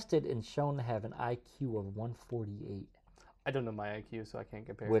was tested and shown to have an IQ of 148, I don't know my IQ, so I can't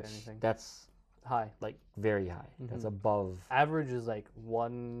compare which to anything. that's High. like very high. That's Mhm. above. Average is like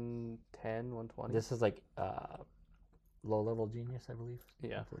 110, 120. This is like low-level genius, I believe.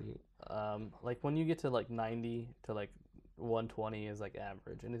 Yeah. 148. Like when you get to like 90 to like 120 is like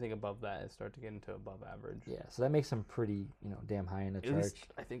average. Anything above that is start to get into above average. Yeah, so that makes him pretty, damn high in the At charge. least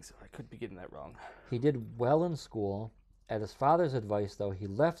I think so. I could be getting that wrong. He did well in school. At his father's advice, though, he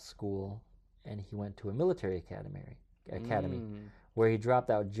left school and he went to a military academy, Mm. where he dropped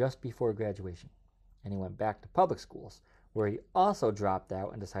out just before graduation. And he went back to public schools, where he also dropped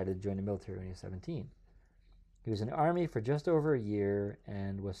out and decided to join the military when he was 17. He was in the Army for just over a year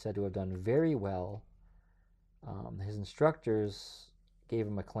and was said to have done very well. His instructors gave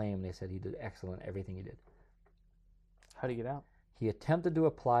him acclaim. They said he did excellent everything he did. How do you get out? He attempted to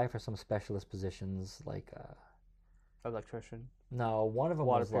apply for some specialist positions like... Electrician. no, one of them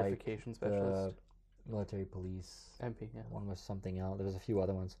Water was like purification the specialist. military police. MP, yeah. One was something else. There was a few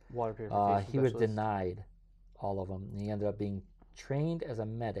other ones. Water purification He was specialist. denied all of them. And he ended up being trained as a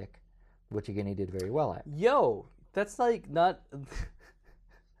medic, which again he did very well at. Yo, that's like not...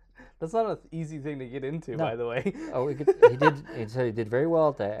 That's not an easy thing to get into, No. by the way. Oh, he did. He said he did very well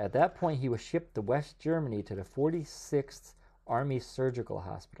at that. At that point, he was shipped to West Germany to the 46th Army Surgical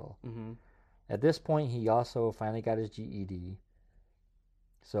Hospital. Mm-hmm. At this point, he also finally got his GED.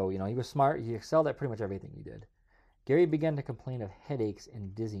 So, he was smart. He excelled at pretty much everything he did. Gary began to complain of headaches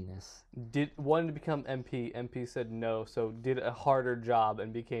and dizziness. Wanted to become MP. MP said no, so did a harder job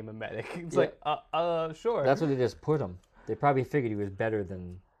and became a medic. It's Yeah. like, sure. That's what they just put him. They probably figured he was better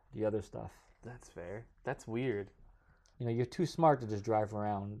than the other stuff. That's fair. That's weird. You're too smart to just drive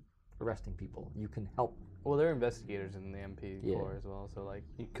around arresting people. You can help. Well, they're investigators in the MP Yeah. Corps as well, so like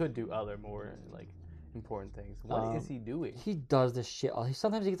you could do other more like important things. What is he doing? He does this shit.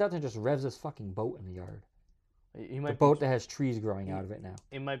 Sometimes he gets out there and just revs his fucking boat in the yard. He The might boat be, that has trees growing out of it now.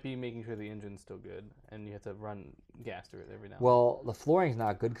 it might be making sure the engine's still good, and you have to run gas through it every now. Well, the flooring's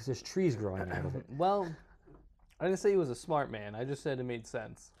not good because there's trees growing out of it. Well, I didn't say he was a smart man. I just said it made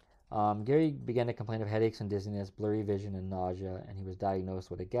sense. Gary began to complain of headaches and dizziness, blurry vision, and nausea, and he was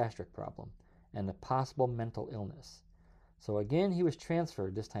diagnosed with a gastric problem and a possible mental illness. So again, he was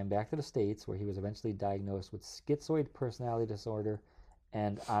transferred, this time back to the States, where he was eventually diagnosed with schizoid personality disorder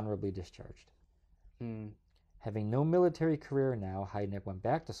and honorably discharged. Hmm. Having no military career now, Heidnik went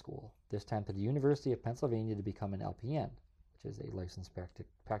back to school, this time to the University of Pennsylvania to become an LPN, which is a licensed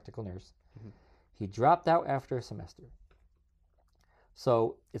practical nurse. Mm-hmm. He dropped out after a semester.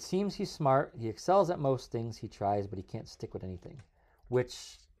 So it seems he's smart. He excels at most things he tries, but he can't stick with anything,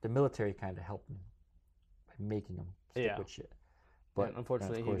 which the military kind of helped him by making him stick with shit. But and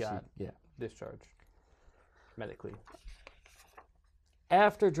unfortunately, he got discharged medically.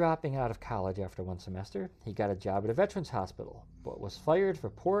 After dropping out of college after one semester, he got a job at a veterans hospital, but was fired for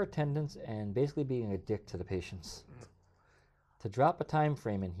poor attendance and basically being a dick to the patients. To drop a time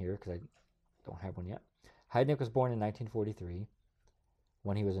frame in here, because I don't have one yet, Heidnik was born in 1943.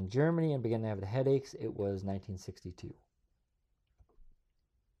 When he was in Germany and began to have the headaches, it was 1962.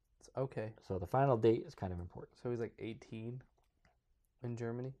 It's okay. So the final date is kind of important. So he's like 18 in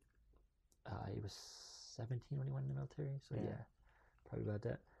Germany? He was 17 when he went in the military, so yeah. Probably about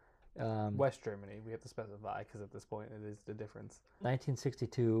that. West Germany, we have to specify because at this point it is the difference.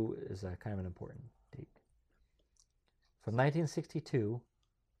 1962 is kind of an important date. From 1962,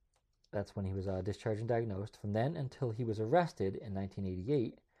 that's when he was discharged and diagnosed. From then until he was arrested in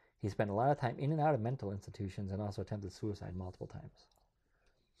 1988, he spent a lot of time in and out of mental institutions and also attempted suicide multiple times.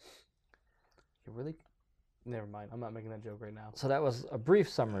 You really? Never mind. I'm not making that joke right now. So that was a brief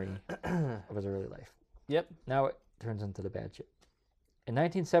summary of his early life. Yep. Now it turns into the bad shit. In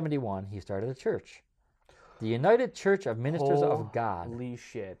 1971, he started a church, the United Church of Ministers of God. Holy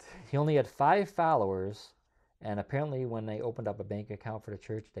shit. He only had 5 followers, and apparently when they opened up a bank account for the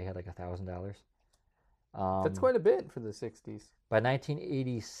church, they had like $1,000. That's quite a bit for the 60s. By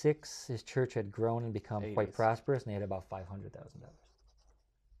 1986, his church had grown and become quite prosperous, and they had about $500,000.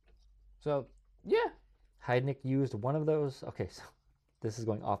 So, yeah. Heidnik used one of those. Okay, so this is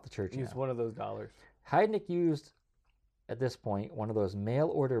going off the church. Used one of those dollars. Heidnik used, at this point, one of those mail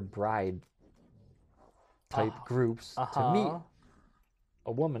order bride type groups to meet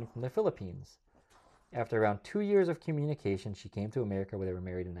a woman from the Philippines. After around 2 years of communication, she came to America where they were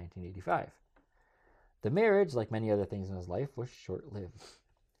married in 1985. The marriage, like many other things in his life, was short-lived.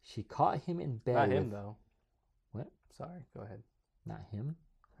 She caught him in bed. Not him, though. What? Sorry, go ahead. Not him?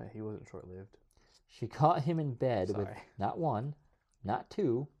 He wasn't short-lived. She caught him in bed with not 1, not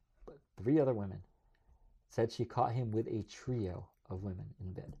 2, but 3 other women. Said she caught him with a trio of women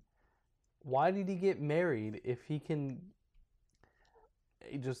in bed. Why did he get married if he can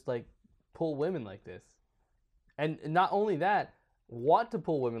just like pull women like this? And not only that, want to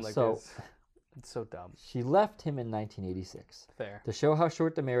pull women like this. It's so dumb. She left him in 1986. Fair. To show how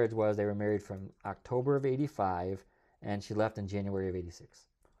short the marriage was, they were married from October of 85, and she left in January of 86.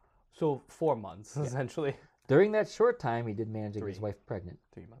 So 4 months, essentially. During that short time, he did manage to get his wife pregnant.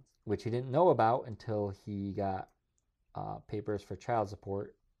 3 months. Which he didn't know about until he got papers for child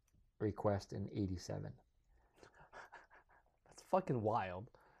support request in 87. That's fucking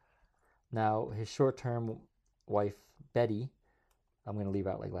wild. Now, his short-term wife, Betty, I'm going to leave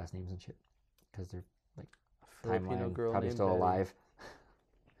out like last names and shit because they're like timeline, probably still Betty. alive,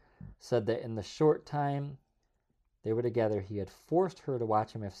 said that in the short time they were together, he had forced her to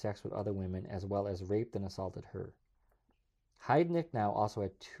watch him have sex with other women as well as raped and assaulted her. Heidnik now also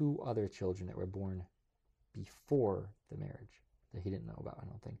had 2 other children that were born before the marriage that he didn't know about, I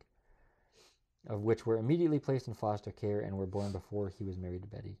don't think, of which were immediately placed in foster care and were born before he was married to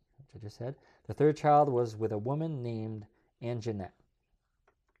Betty, which I just said. The 3rd child was with a woman named Anjanette,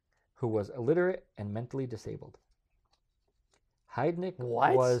 who was illiterate and mentally disabled. Heidnik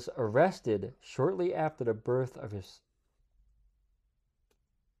was arrested shortly after the birth of his...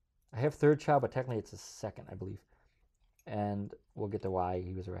 I have 3rd child, but technically it's his 2nd, I believe. And we'll get to why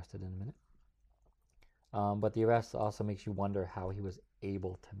he was arrested in a minute. But the arrest also makes you wonder how he was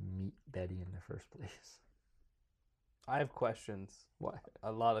able to meet Betty in the first place. I have questions. What?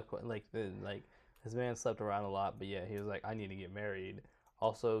 A lot of like this man slept around a lot, but yeah, he was like, I need to get married.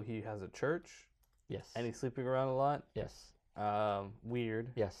 Also, he has a church. Yes. And he's sleeping around a lot. Yes.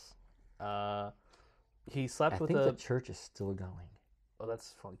 Weird. Yes. He slept with I think the church is still going. Oh,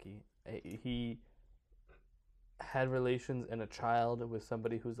 that's funky. He had relations and a child with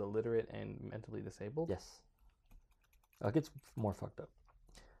somebody who's illiterate and mentally disabled? Yes. It gets more fucked up.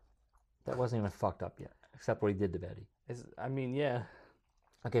 That wasn't even fucked up yet, except what he did to Betty. Yeah.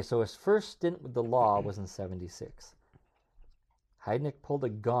 Okay, so his first stint with the law was in 76. Heidnik pulled a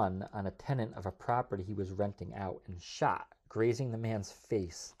gun on a tenant of a property he was renting out and shot, grazing the man's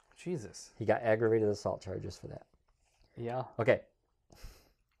face. Jesus. He got aggravated assault charges for that. Yeah. Okay.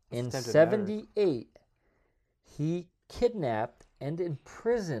 In 78, he kidnapped and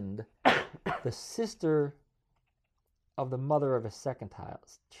imprisoned the sister of the mother of his second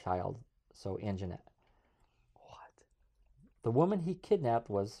child, so Anjanette. The woman he kidnapped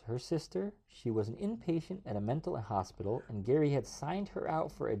was her sister. She was an inpatient at a mental hospital, and Gary had signed her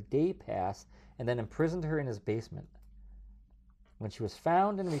out for a day pass and then imprisoned her in his basement. When she was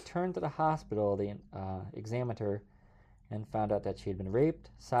found and returned to the hospital, they examined her and found out that she had been raped,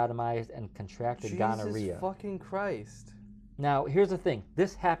 sodomized, and contracted gonorrhea. Jesus fucking Christ. Now, here's the thing.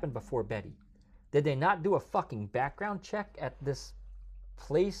 This happened before Betty. Did they not do a fucking background check at this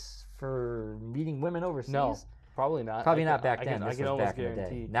place for meeting women overseas? No, probably not. Probably not back then. I This can was almost back in the day.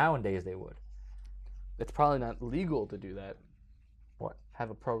 guarantee. Nowadays, they would. It's probably not legal to do that. What? Have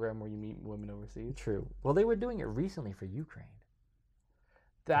a program where you meet women overseas. True. Well, they were doing it recently for Ukraine.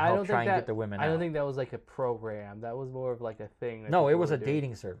 I help don't try think and that. get the women I don't out. think that was like a program. That was more of like a thing. That No, it people was were a doing.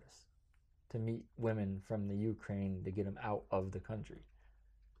 dating service to meet women from the Ukraine to get them out of the country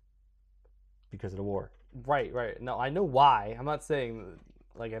because of the war. Right, right. No, I know why. I'm not saying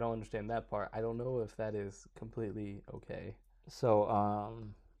like I don't understand that part. I don't know if that is completely okay. So,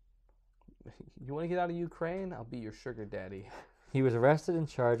 You want to get out of Ukraine? I'll be your sugar daddy. he was arrested and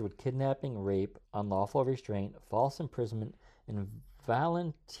charged with kidnapping, rape, unlawful restraint, false imprisonment, and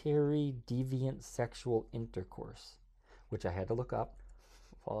voluntary deviant sexual intercourse, which I had to look up.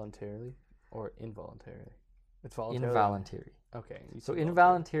 Voluntarily or involuntarily? It's voluntary. Involuntary. Okay. So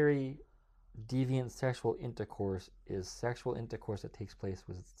involuntary deviant sexual intercourse is sexual intercourse that takes place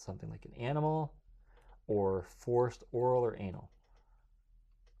with something like an animal or forced oral or anal.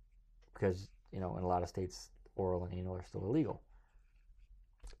 Because, in a lot of states, oral and anal are still illegal.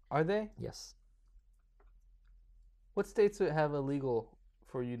 Are they? Yes. What states would have illegal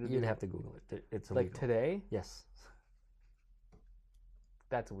for you to do? You'd have to Google it. It's illegal. Like today? Yes.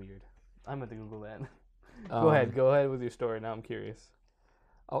 That's weird. I'm going to Google that. Go ahead with your story. Now I'm curious.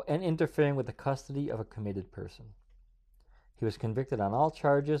 Oh, and interfering with the custody of a committed person. He was convicted on all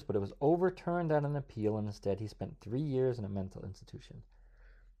charges, but it was overturned on an appeal, and instead he spent 3 years in a mental institution.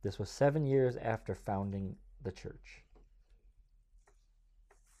 This was 7 years after founding the church.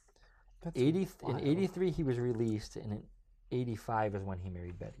 In 83, he was released, and in 85 is when he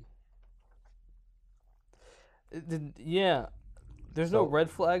married Betty. Yeah. There's no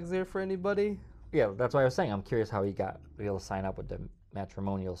red flags there for anybody? Yeah, that's why I was saying I'm curious how he got able to sign up with the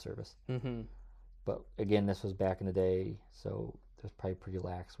matrimonial service. Mm-hmm. But again, this was back in the day, so it was probably pretty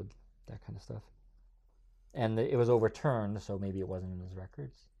lax with that kind of stuff. And it was overturned, so maybe it wasn't in his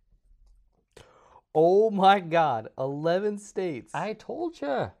records. Oh my God! 11 states. I told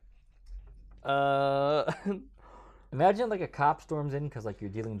you. Imagine like a cop storms in because like you're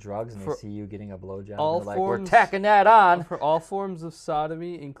dealing drugs and they see you getting a blowjob. All and they're like, we're forms- tacking that on. For all forms of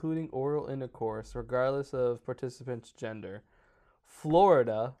sodomy, including oral intercourse, regardless of participant's gender.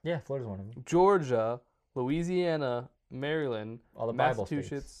 Florida, Yeah, Florida's one of them. Georgia, Louisiana, Maryland, All the Bible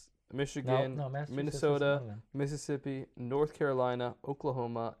Massachusetts, states. Michigan, No, Massachusetts Minnesota, isn't one of them. Mississippi, North Carolina,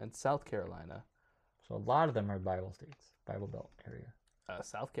 Oklahoma, and South Carolina. So a lot of them are Bible states, Bible Belt area.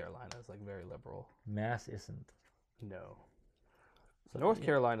 South Carolina is like very liberal. Mass isn't. No. So, North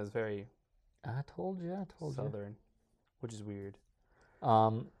Carolina is very I told you. southern, which is weird.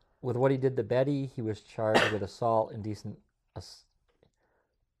 With what he did to Betty, he was charged with assault, indecent assault.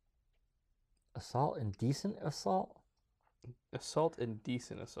 Assault and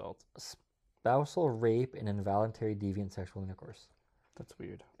decent assault, spousal rape, and involuntary deviant sexual intercourse. That's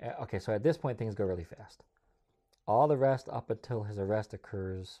weird. Okay, so at this point things go really fast. All the rest up until his arrest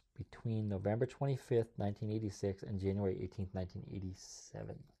occurs between November 25th, 1986 and January 18th,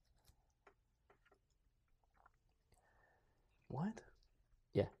 1987. What?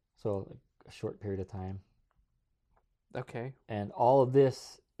 Yeah, so like a short period of time. Okay. And all of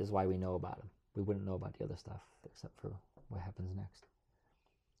this is why we know about him. We wouldn't know about the other stuff except for what happens next.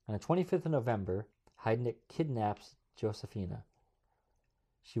 On the 25th of November, Heidnik kidnaps Josephina.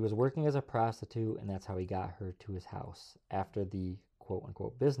 She was working as a prostitute, and that's how he got her to his house. After the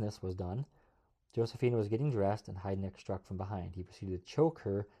quote-unquote business was done, Josephina was getting dressed, and Heidnik struck from behind. He proceeded to choke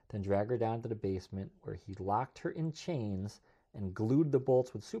her, then drag her down to the basement, where he locked her in chains and glued the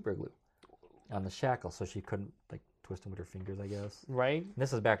bolts with super glue on the shackle so she couldn't like twist them with her fingers, I guess. Right? And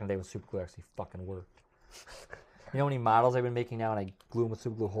this is back in the day when super glue actually fucking worked. You know how many models I've been making now, and I glue them with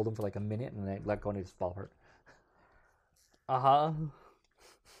super glue, hold them for like a minute, and then I let go and they just fall apart. Uh-huh.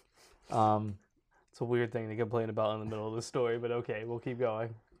 Um, It's a weird thing to complain about in the middle of the story, but okay, we'll keep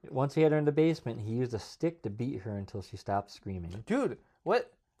going. Once he had her in the basement, he used a stick to beat her until she stopped screaming. Dude,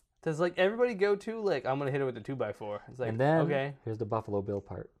 what does like everybody go to? Like, I'm gonna hit her with a 2x4. It's like, And then, okay. here's the Buffalo Bill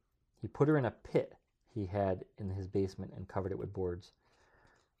part. He put her in a pit he had in his basement and covered it with boards.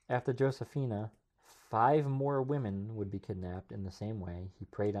 After Josephina, 5 more women would be kidnapped in the same way. He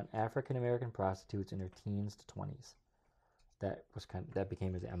preyed on African-American prostitutes in their teens to 20s. that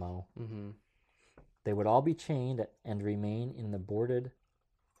became his MO. Mm-hmm. They would all be chained and remain in the boarded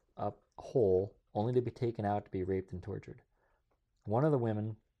up hole, only to be taken out to be raped and tortured. One of the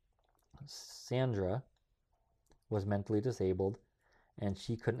women, Sandra, was mentally disabled, and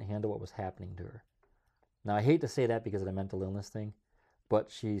she couldn't handle what was happening to her. Now, I hate to say that because of the mental illness thing, but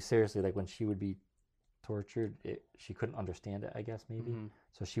she seriously, like when she would be tortured, she couldn't understand it, I guess, maybe. Mm-hmm.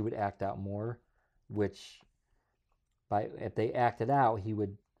 So she would act out more, which if they acted out, he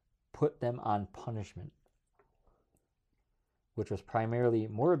would put them on punishment, which was primarily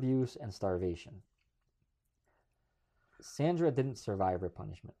more abuse and starvation. Sandra didn't survive her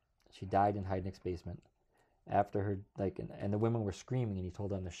punishment. She died in Heidnik's basement after her, and the women were screaming, and he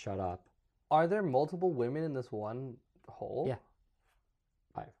told them to shut up. Are there multiple women in this one hole? Yeah.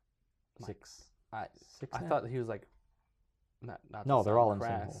 5, 6. I 6 now? thought he was like, not No, to they're sound all in the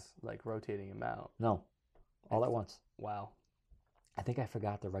same crass, hole. like rotating him out. No, all at once. Wow. I think I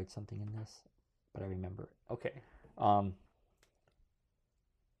forgot to write something in this, but I remember it. Okay.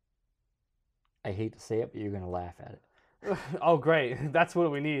 I hate to say it, but you're going to laugh at it. Oh, great. That's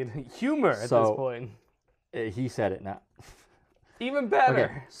what we need. Humor at this point. He said it, not... Even better.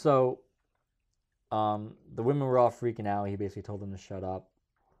 Okay, so the women were all freaking out. He basically told them to shut up.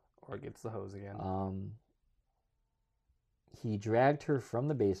 Or gets the hose again. He dragged her from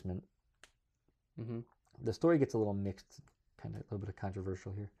the basement. Mm-hmm. The story gets a little mixed, kind of a little bit of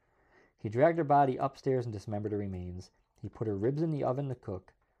controversial here. He dragged her body upstairs and dismembered her remains. He put her ribs in the oven to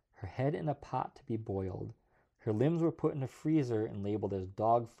cook, her head in a pot to be boiled. Her limbs were put in a freezer and labeled as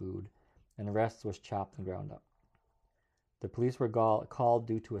dog food, and the rest was chopped and ground up. The police were called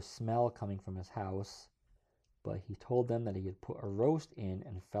due to a smell coming from his house, but he told them that he had put a roast in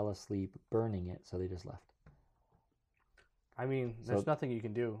and fell asleep burning it, so they just left. I mean, there's nothing you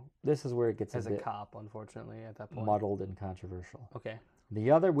can do. This is where it gets as a bit cop, unfortunately, at that point. muddled and controversial. Okay. The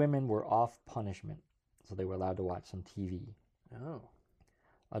other women were off punishment, so they were allowed to watch some TV. Oh.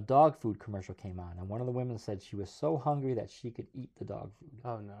 A dog food commercial came on, and one of the women said she was so hungry that she could eat the dog food.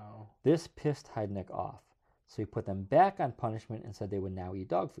 Oh, no. This pissed Heidnik off, so he put them back on punishment and said they would now eat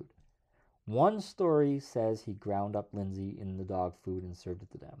dog food. One story says he ground up Lindsay in the dog food and served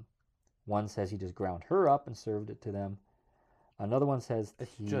it to them. One says he just ground her up and served it to them. Another one says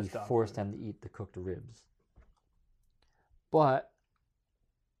he forced them to eat the cooked ribs. But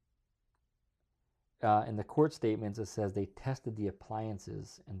in the court statements, it says they tested the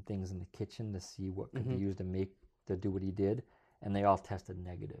appliances and things in the kitchen to see what could be used to do what he did, and they all tested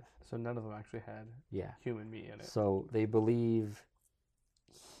negative. So none of them actually had human meat in it. So they believe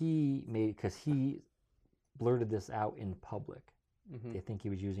because he blurted this out in public. Mm-hmm. They think he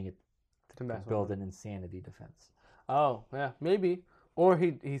was using it to build an insanity defense. Oh, yeah, maybe. Or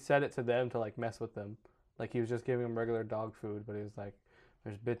he said it to them to, like, mess with them. Like, he was just giving them regular dog food, but he was like,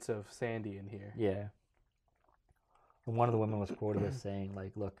 there's bits of Sandy in here. Yeah. And one of the women was quoted as saying,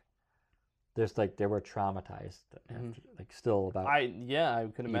 like, look, there's, like, they were traumatized. After, like, still about... I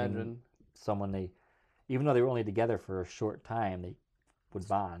could imagine. Even though they were only together for a short time, they would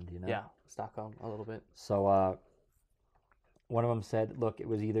bond, you know? Yeah, Stockholm a little bit. So, one of them said, look, it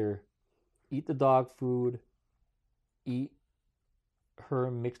was either eat the dog food, eat her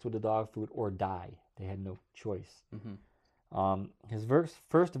mixed with the dog food, or die. They had no choice. Mm-hmm. His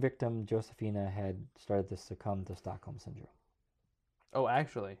first victim, Josephina, had started to succumb to Stockholm Syndrome. Oh,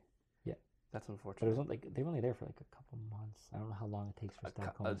 actually? Yeah. That's unfortunate. But it was like they were only there for like a couple months. I don't know how long it takes for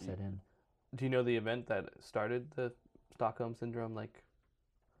Stockholm to set in. Do you know the event that started the Stockholm Syndrome? Like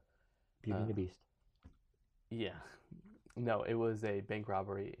Beauty and the Beast. Yeah. No, it was a bank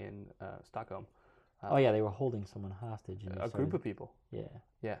robbery in Stockholm. Yeah, they were holding someone hostage. And a group of people. Yeah.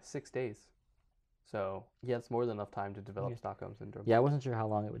 Yeah, 6 days. So, yeah, it's more than enough time to develop Stockholm Syndrome. Yeah, I wasn't sure how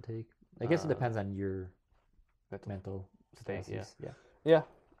long it would take. I guess it depends on your mental state. Yeah. Yeah.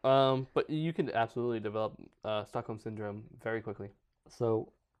 But you can absolutely develop Stockholm Syndrome very quickly.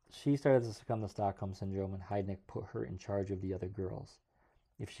 So, she started to succumb to Stockholm Syndrome, and Heidnik put her in charge of the other girls.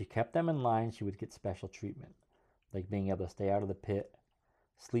 If she kept them in line, she would get special treatment, like being able to stay out of the pit,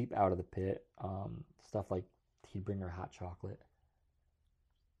 sleep out of the pit, stuff like he'd bring her hot chocolate,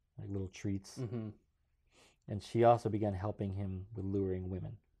 like little treats. Mm-hmm. And she also began helping him with luring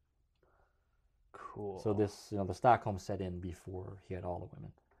women. Cool. So this, the Stockholm set in before he had all the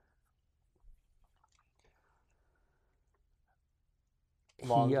women.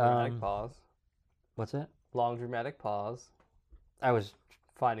 Long dramatic pause. What's that? Long dramatic pause. I was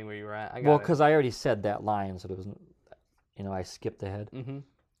finding where you were at. Because I already said that line, so there wasn't. I skipped ahead.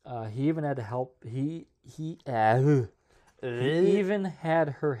 Mm-hmm. He even had to help. He even had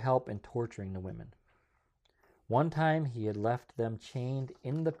her help in torturing the women. One time he had left them chained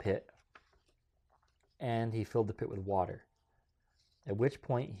in the pit, and he filled the pit with water. At which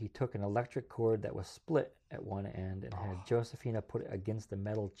point he took an electric cord that was split at one end and had Josephina put it against the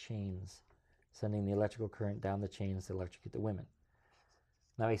metal chains, sending the electrical current down the chains to electrocute the women.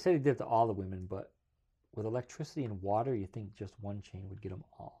 Now, he said he did it to all the women, but with electricity and water, you think just one chain would get them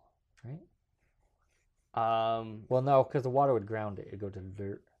all, right? Well, no, because the water would ground it. It'd go to the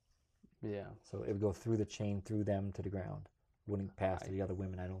dirt. Yeah. So it would go through the chain, through them to the ground. It wouldn't pass to the other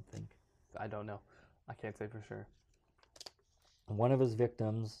women, I don't think. I don't know. I can't say for sure. One of his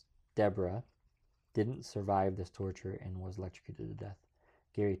victims, Deborah, didn't survive this torture and was electrocuted to death.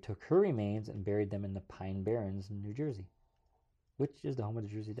 Gary took her remains and buried them in the Pine Barrens in New Jersey, which is the home of the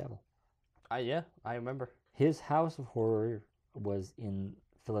Jersey Devil. Yeah, I remember. His house of horror was in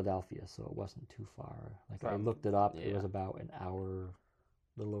Philadelphia, so it wasn't too far. I looked it up. It was about an hour,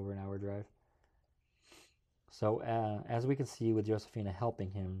 a little over an hour drive. So as we can see with Josephina helping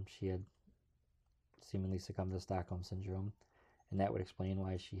him, she had seemingly succumbed to Stockholm Syndrome, and that would explain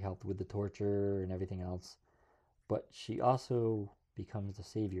why she helped with the torture and everything else. But she also becomes the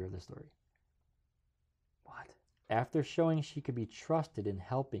savior of the story. What? After showing she could be trusted in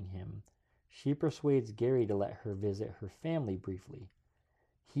helping him, she persuades Gary to let her visit her family briefly.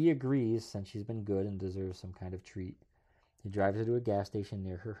 He agrees since she's been good and deserves some kind of treat. He drives her to a gas station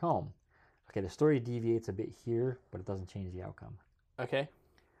near her home. Okay, the story deviates a bit here, but it doesn't change the outcome. Okay.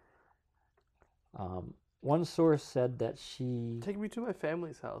 One source said that she... Take me to my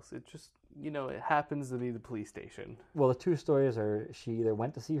family's house. It just, it happens to be the police station. Well, the two stories are she either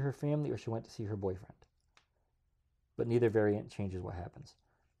went to see her family or she went to see her boyfriend. But neither variant changes what happens.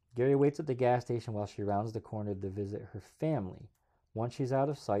 Gary waits at the gas station while she rounds the corner to visit her family. Once she's out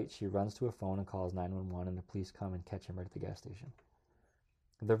of sight, she runs to a phone and calls 911, and the police come and catch him right at the gas station.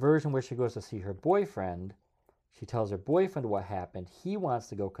 The version where she goes to see her boyfriend, she tells her boyfriend what happened. He wants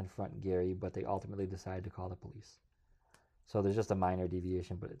to go confront Gary, but they ultimately decide to call the police. So there's just a minor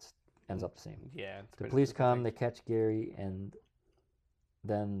deviation, but it ends up the same. Yeah. The police come, they catch Gary, and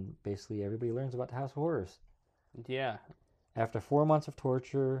then basically everybody learns about the House of Horrors. Yeah. After 4 months of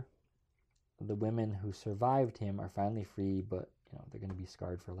torture, the women who survived him are finally free, but they're going to be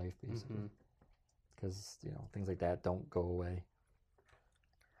scarred for life, basically. Because, things like that don't go away.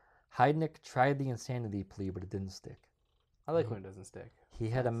 Heidnik tried the insanity plea, but it didn't stick. I like when it doesn't stick. He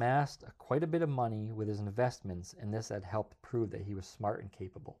had amassed quite a bit of money with his investments, and this had helped prove that he was smart and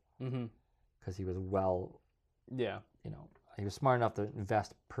capable. Because he was he was smart enough to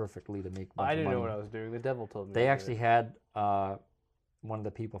invest perfectly to make a bunch I of didn't money. know what I was doing. The devil told me. They actually had one of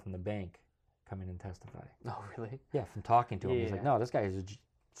the people from the bank come in and testify. Oh, really? Yeah, from talking to him. Yeah. He's like, no, this guy is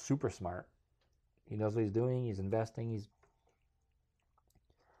super smart. He knows what he's doing. He's investing.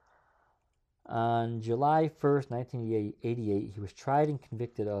 On July 1st, 1988, he was tried and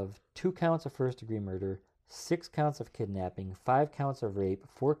convicted of 2 counts of first-degree murder, 6 counts of kidnapping, 5 counts of rape,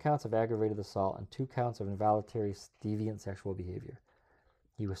 4 counts of aggravated assault, and 2 counts of involuntary deviant sexual behavior.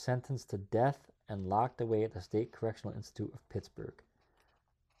 He was sentenced to death and locked away at the State Correctional Institute of Pittsburgh.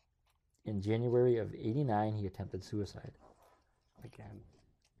 In January of 1989, he attempted suicide. Again.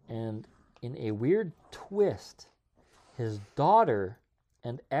 And in a weird twist, his daughter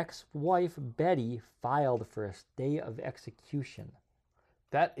and ex-wife Betty filed for a stay of execution.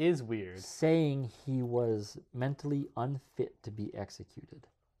 That is weird. Saying he was mentally unfit to be executed.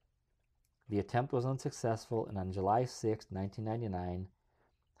 The attempt was unsuccessful, and on July 6, 1999,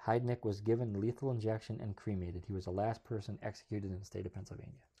 Heidnik was given lethal injection and cremated. He was the last person executed in the state of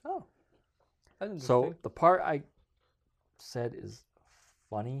Pennsylvania. Oh. That's interesting. So the part I said is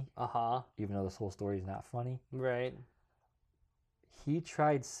funny, even though this whole story is not funny. Right. He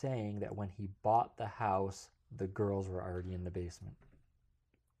tried saying that when he bought the house, the girls were already in the basement.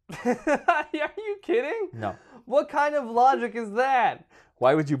 Are you kidding? No. What kind of logic is that?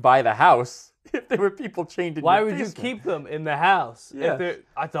 Why would you buy the house if there were people chained in Why your would basement? you keep them in the house? Yeah.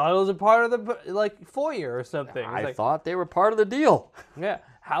 I thought it was a part of the foyer or something. I thought they were part of the deal. Yeah.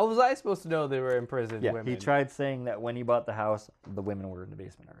 How was I supposed to know they were imprisoned women? He tried saying that when he bought the house, the women were in the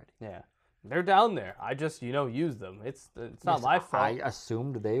basement already. Yeah. They're down there. I just, use them. It's not my fault. I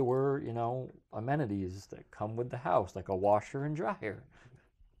assumed they were, amenities that come with the house, like a washer and dryer.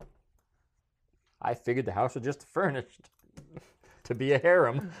 I figured the house was just furnished to be a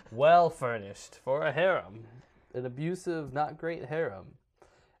harem. Well furnished for a harem. An abusive, not great harem.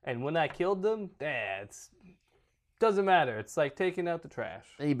 And when I killed them, doesn't matter. It's like taking out the trash.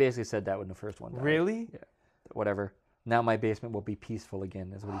 He basically said that when the first one died. Really? Yeah. Whatever. Now my basement will be peaceful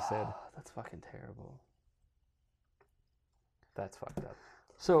again, is what he said. That's fucking terrible. That's fucked up.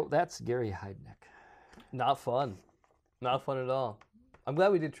 So that's Gary Heidnik. Not fun. Not fun at all. I'm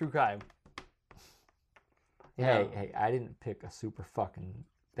glad we did true crime. Yeah. Hey, I didn't pick a super fucking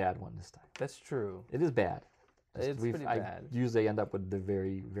bad one this time. That's true. It is bad. It's pretty I bad. usually end up with the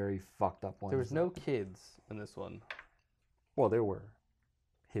very, very fucked up ones. There was no kids in this one. Well, there were.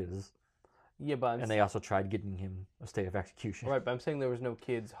 His. Yeah, but And they also tried getting him a state of execution. right, but I'm saying there was no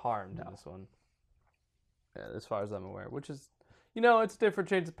kids harmed in this one. Yeah, as far as I'm aware, which is, it's different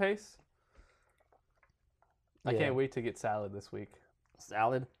shades of pace. I Yeah. can't wait to get salad this week.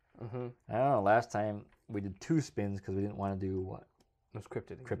 Salad? Mm-hmm. I don't know. Last time we did 2 spins because we didn't want to do what? It was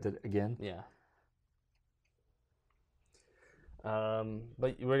cryptid. Cryptid again? Yeah.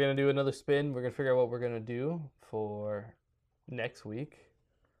 But we're gonna do another spin. We're gonna figure out what we're gonna do for next week.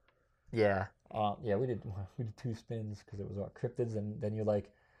 Yeah. Yeah, we did 2 spins because it was about cryptids, and then you're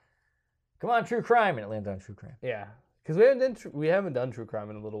like, come on, true crime, and it landed on true crime. Yeah, because we haven't done true crime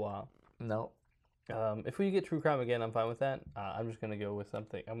in a little while. No. If we get true crime again, I'm fine with that. I'm just gonna go with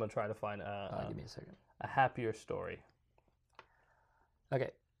something. I'm gonna try to find Give me a second. a happier story.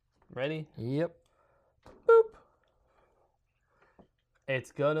 Okay. Ready? Yep. Boop.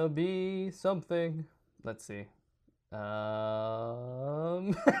 It's gonna be something. Let's see.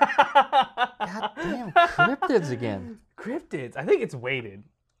 God damn, cryptids again. Cryptids. I think it's weighted.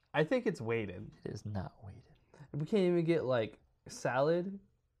 It is not weighted. We can't even get like salad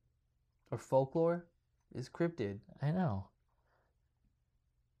or folklore. Is cryptid. I know.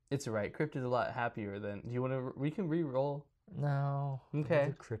 It's alright. Cryptid's a lot happier than. Do you want to? We can re-roll. No.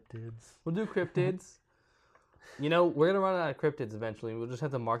 Okay. Cryptids. We'll do cryptids. We're gonna run out of cryptids eventually. We'll just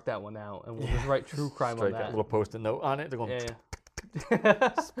have to mark that one out, and we'll just write true crime Strike on that that. little post-it note on it. They're going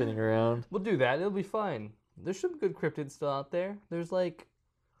Yeah. spinning around. We'll do that. It'll be fine. There's some good cryptids still out there. There's like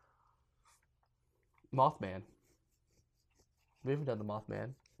Mothman. We haven't done the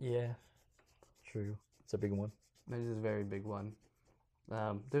Mothman. Yeah. True. It's a big one. That is a very big one.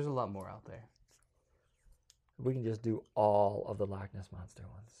 There's a lot more out there. We can just do all of the Loch Ness Monster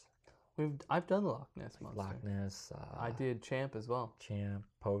ones. I've done the Loch Ness Monster. Loch Ness. I did Champ as well. Champ.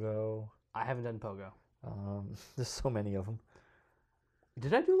 Pogo. I haven't done Pogo. There's so many of them.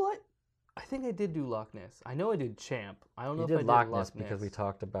 Did I do I think I did do Loch Ness. I know I did Champ. I don't know if I did Loch Ness because we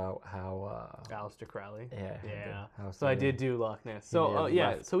talked about how. Aleister Crowley. Yeah. So I did do Loch Ness. So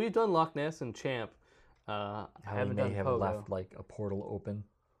left. So we've done Loch Ness and Champ. I haven't done have Pogo. left like a portal open.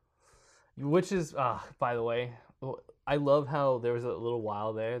 Which is, by the way, I love how there was a little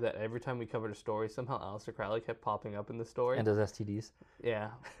while there that every time we covered a story, somehow Aleister Crowley kept popping up in the story. And does STDs. Yeah.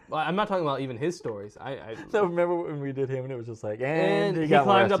 Well, I'm not talking about even his stories. No, remember when we did him and it was just like, and he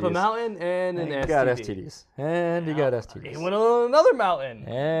climbed up a mountain and an STD. He got STDs. And he got STDs. He went on another mountain.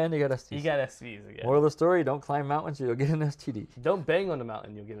 And he got STDs. He got STDs again. Moral of the story, don't climb mountains, you'll get an STD. Don't bang on the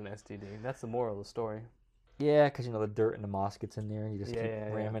mountain, you'll get an STD. That's the moral of the story. Yeah, because the dirt and the moss gets in there and you just keep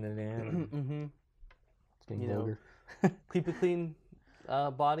ramming it in. Mm-hmm. It's getting vulgar. Keep a clean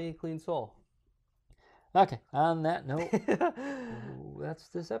body, clean soul. Okay, on that note, that's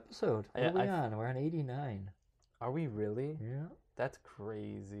this episode. What are we on? We're on 89. Are we really? Yeah. That's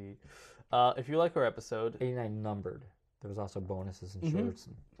crazy. If you like our episode... 89 numbered. There was also bonuses and shorts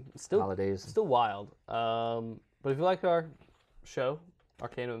and holidays. Still wild. But if you like our show,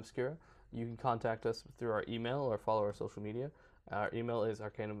 Arcanum Obscura, you can contact us through our email or follow our social media. Our email is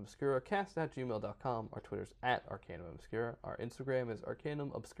arcanumobscuracast@gmail.com. Our Twitter's @arcanumobscura. Our Instagram is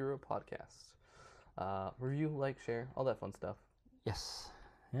Arcanum Obscura Podcasts. Review, like, share, all that fun stuff. Yes.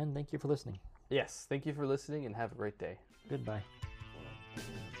 And thank you for listening. Yes, thank you for listening and have a great day. Goodbye.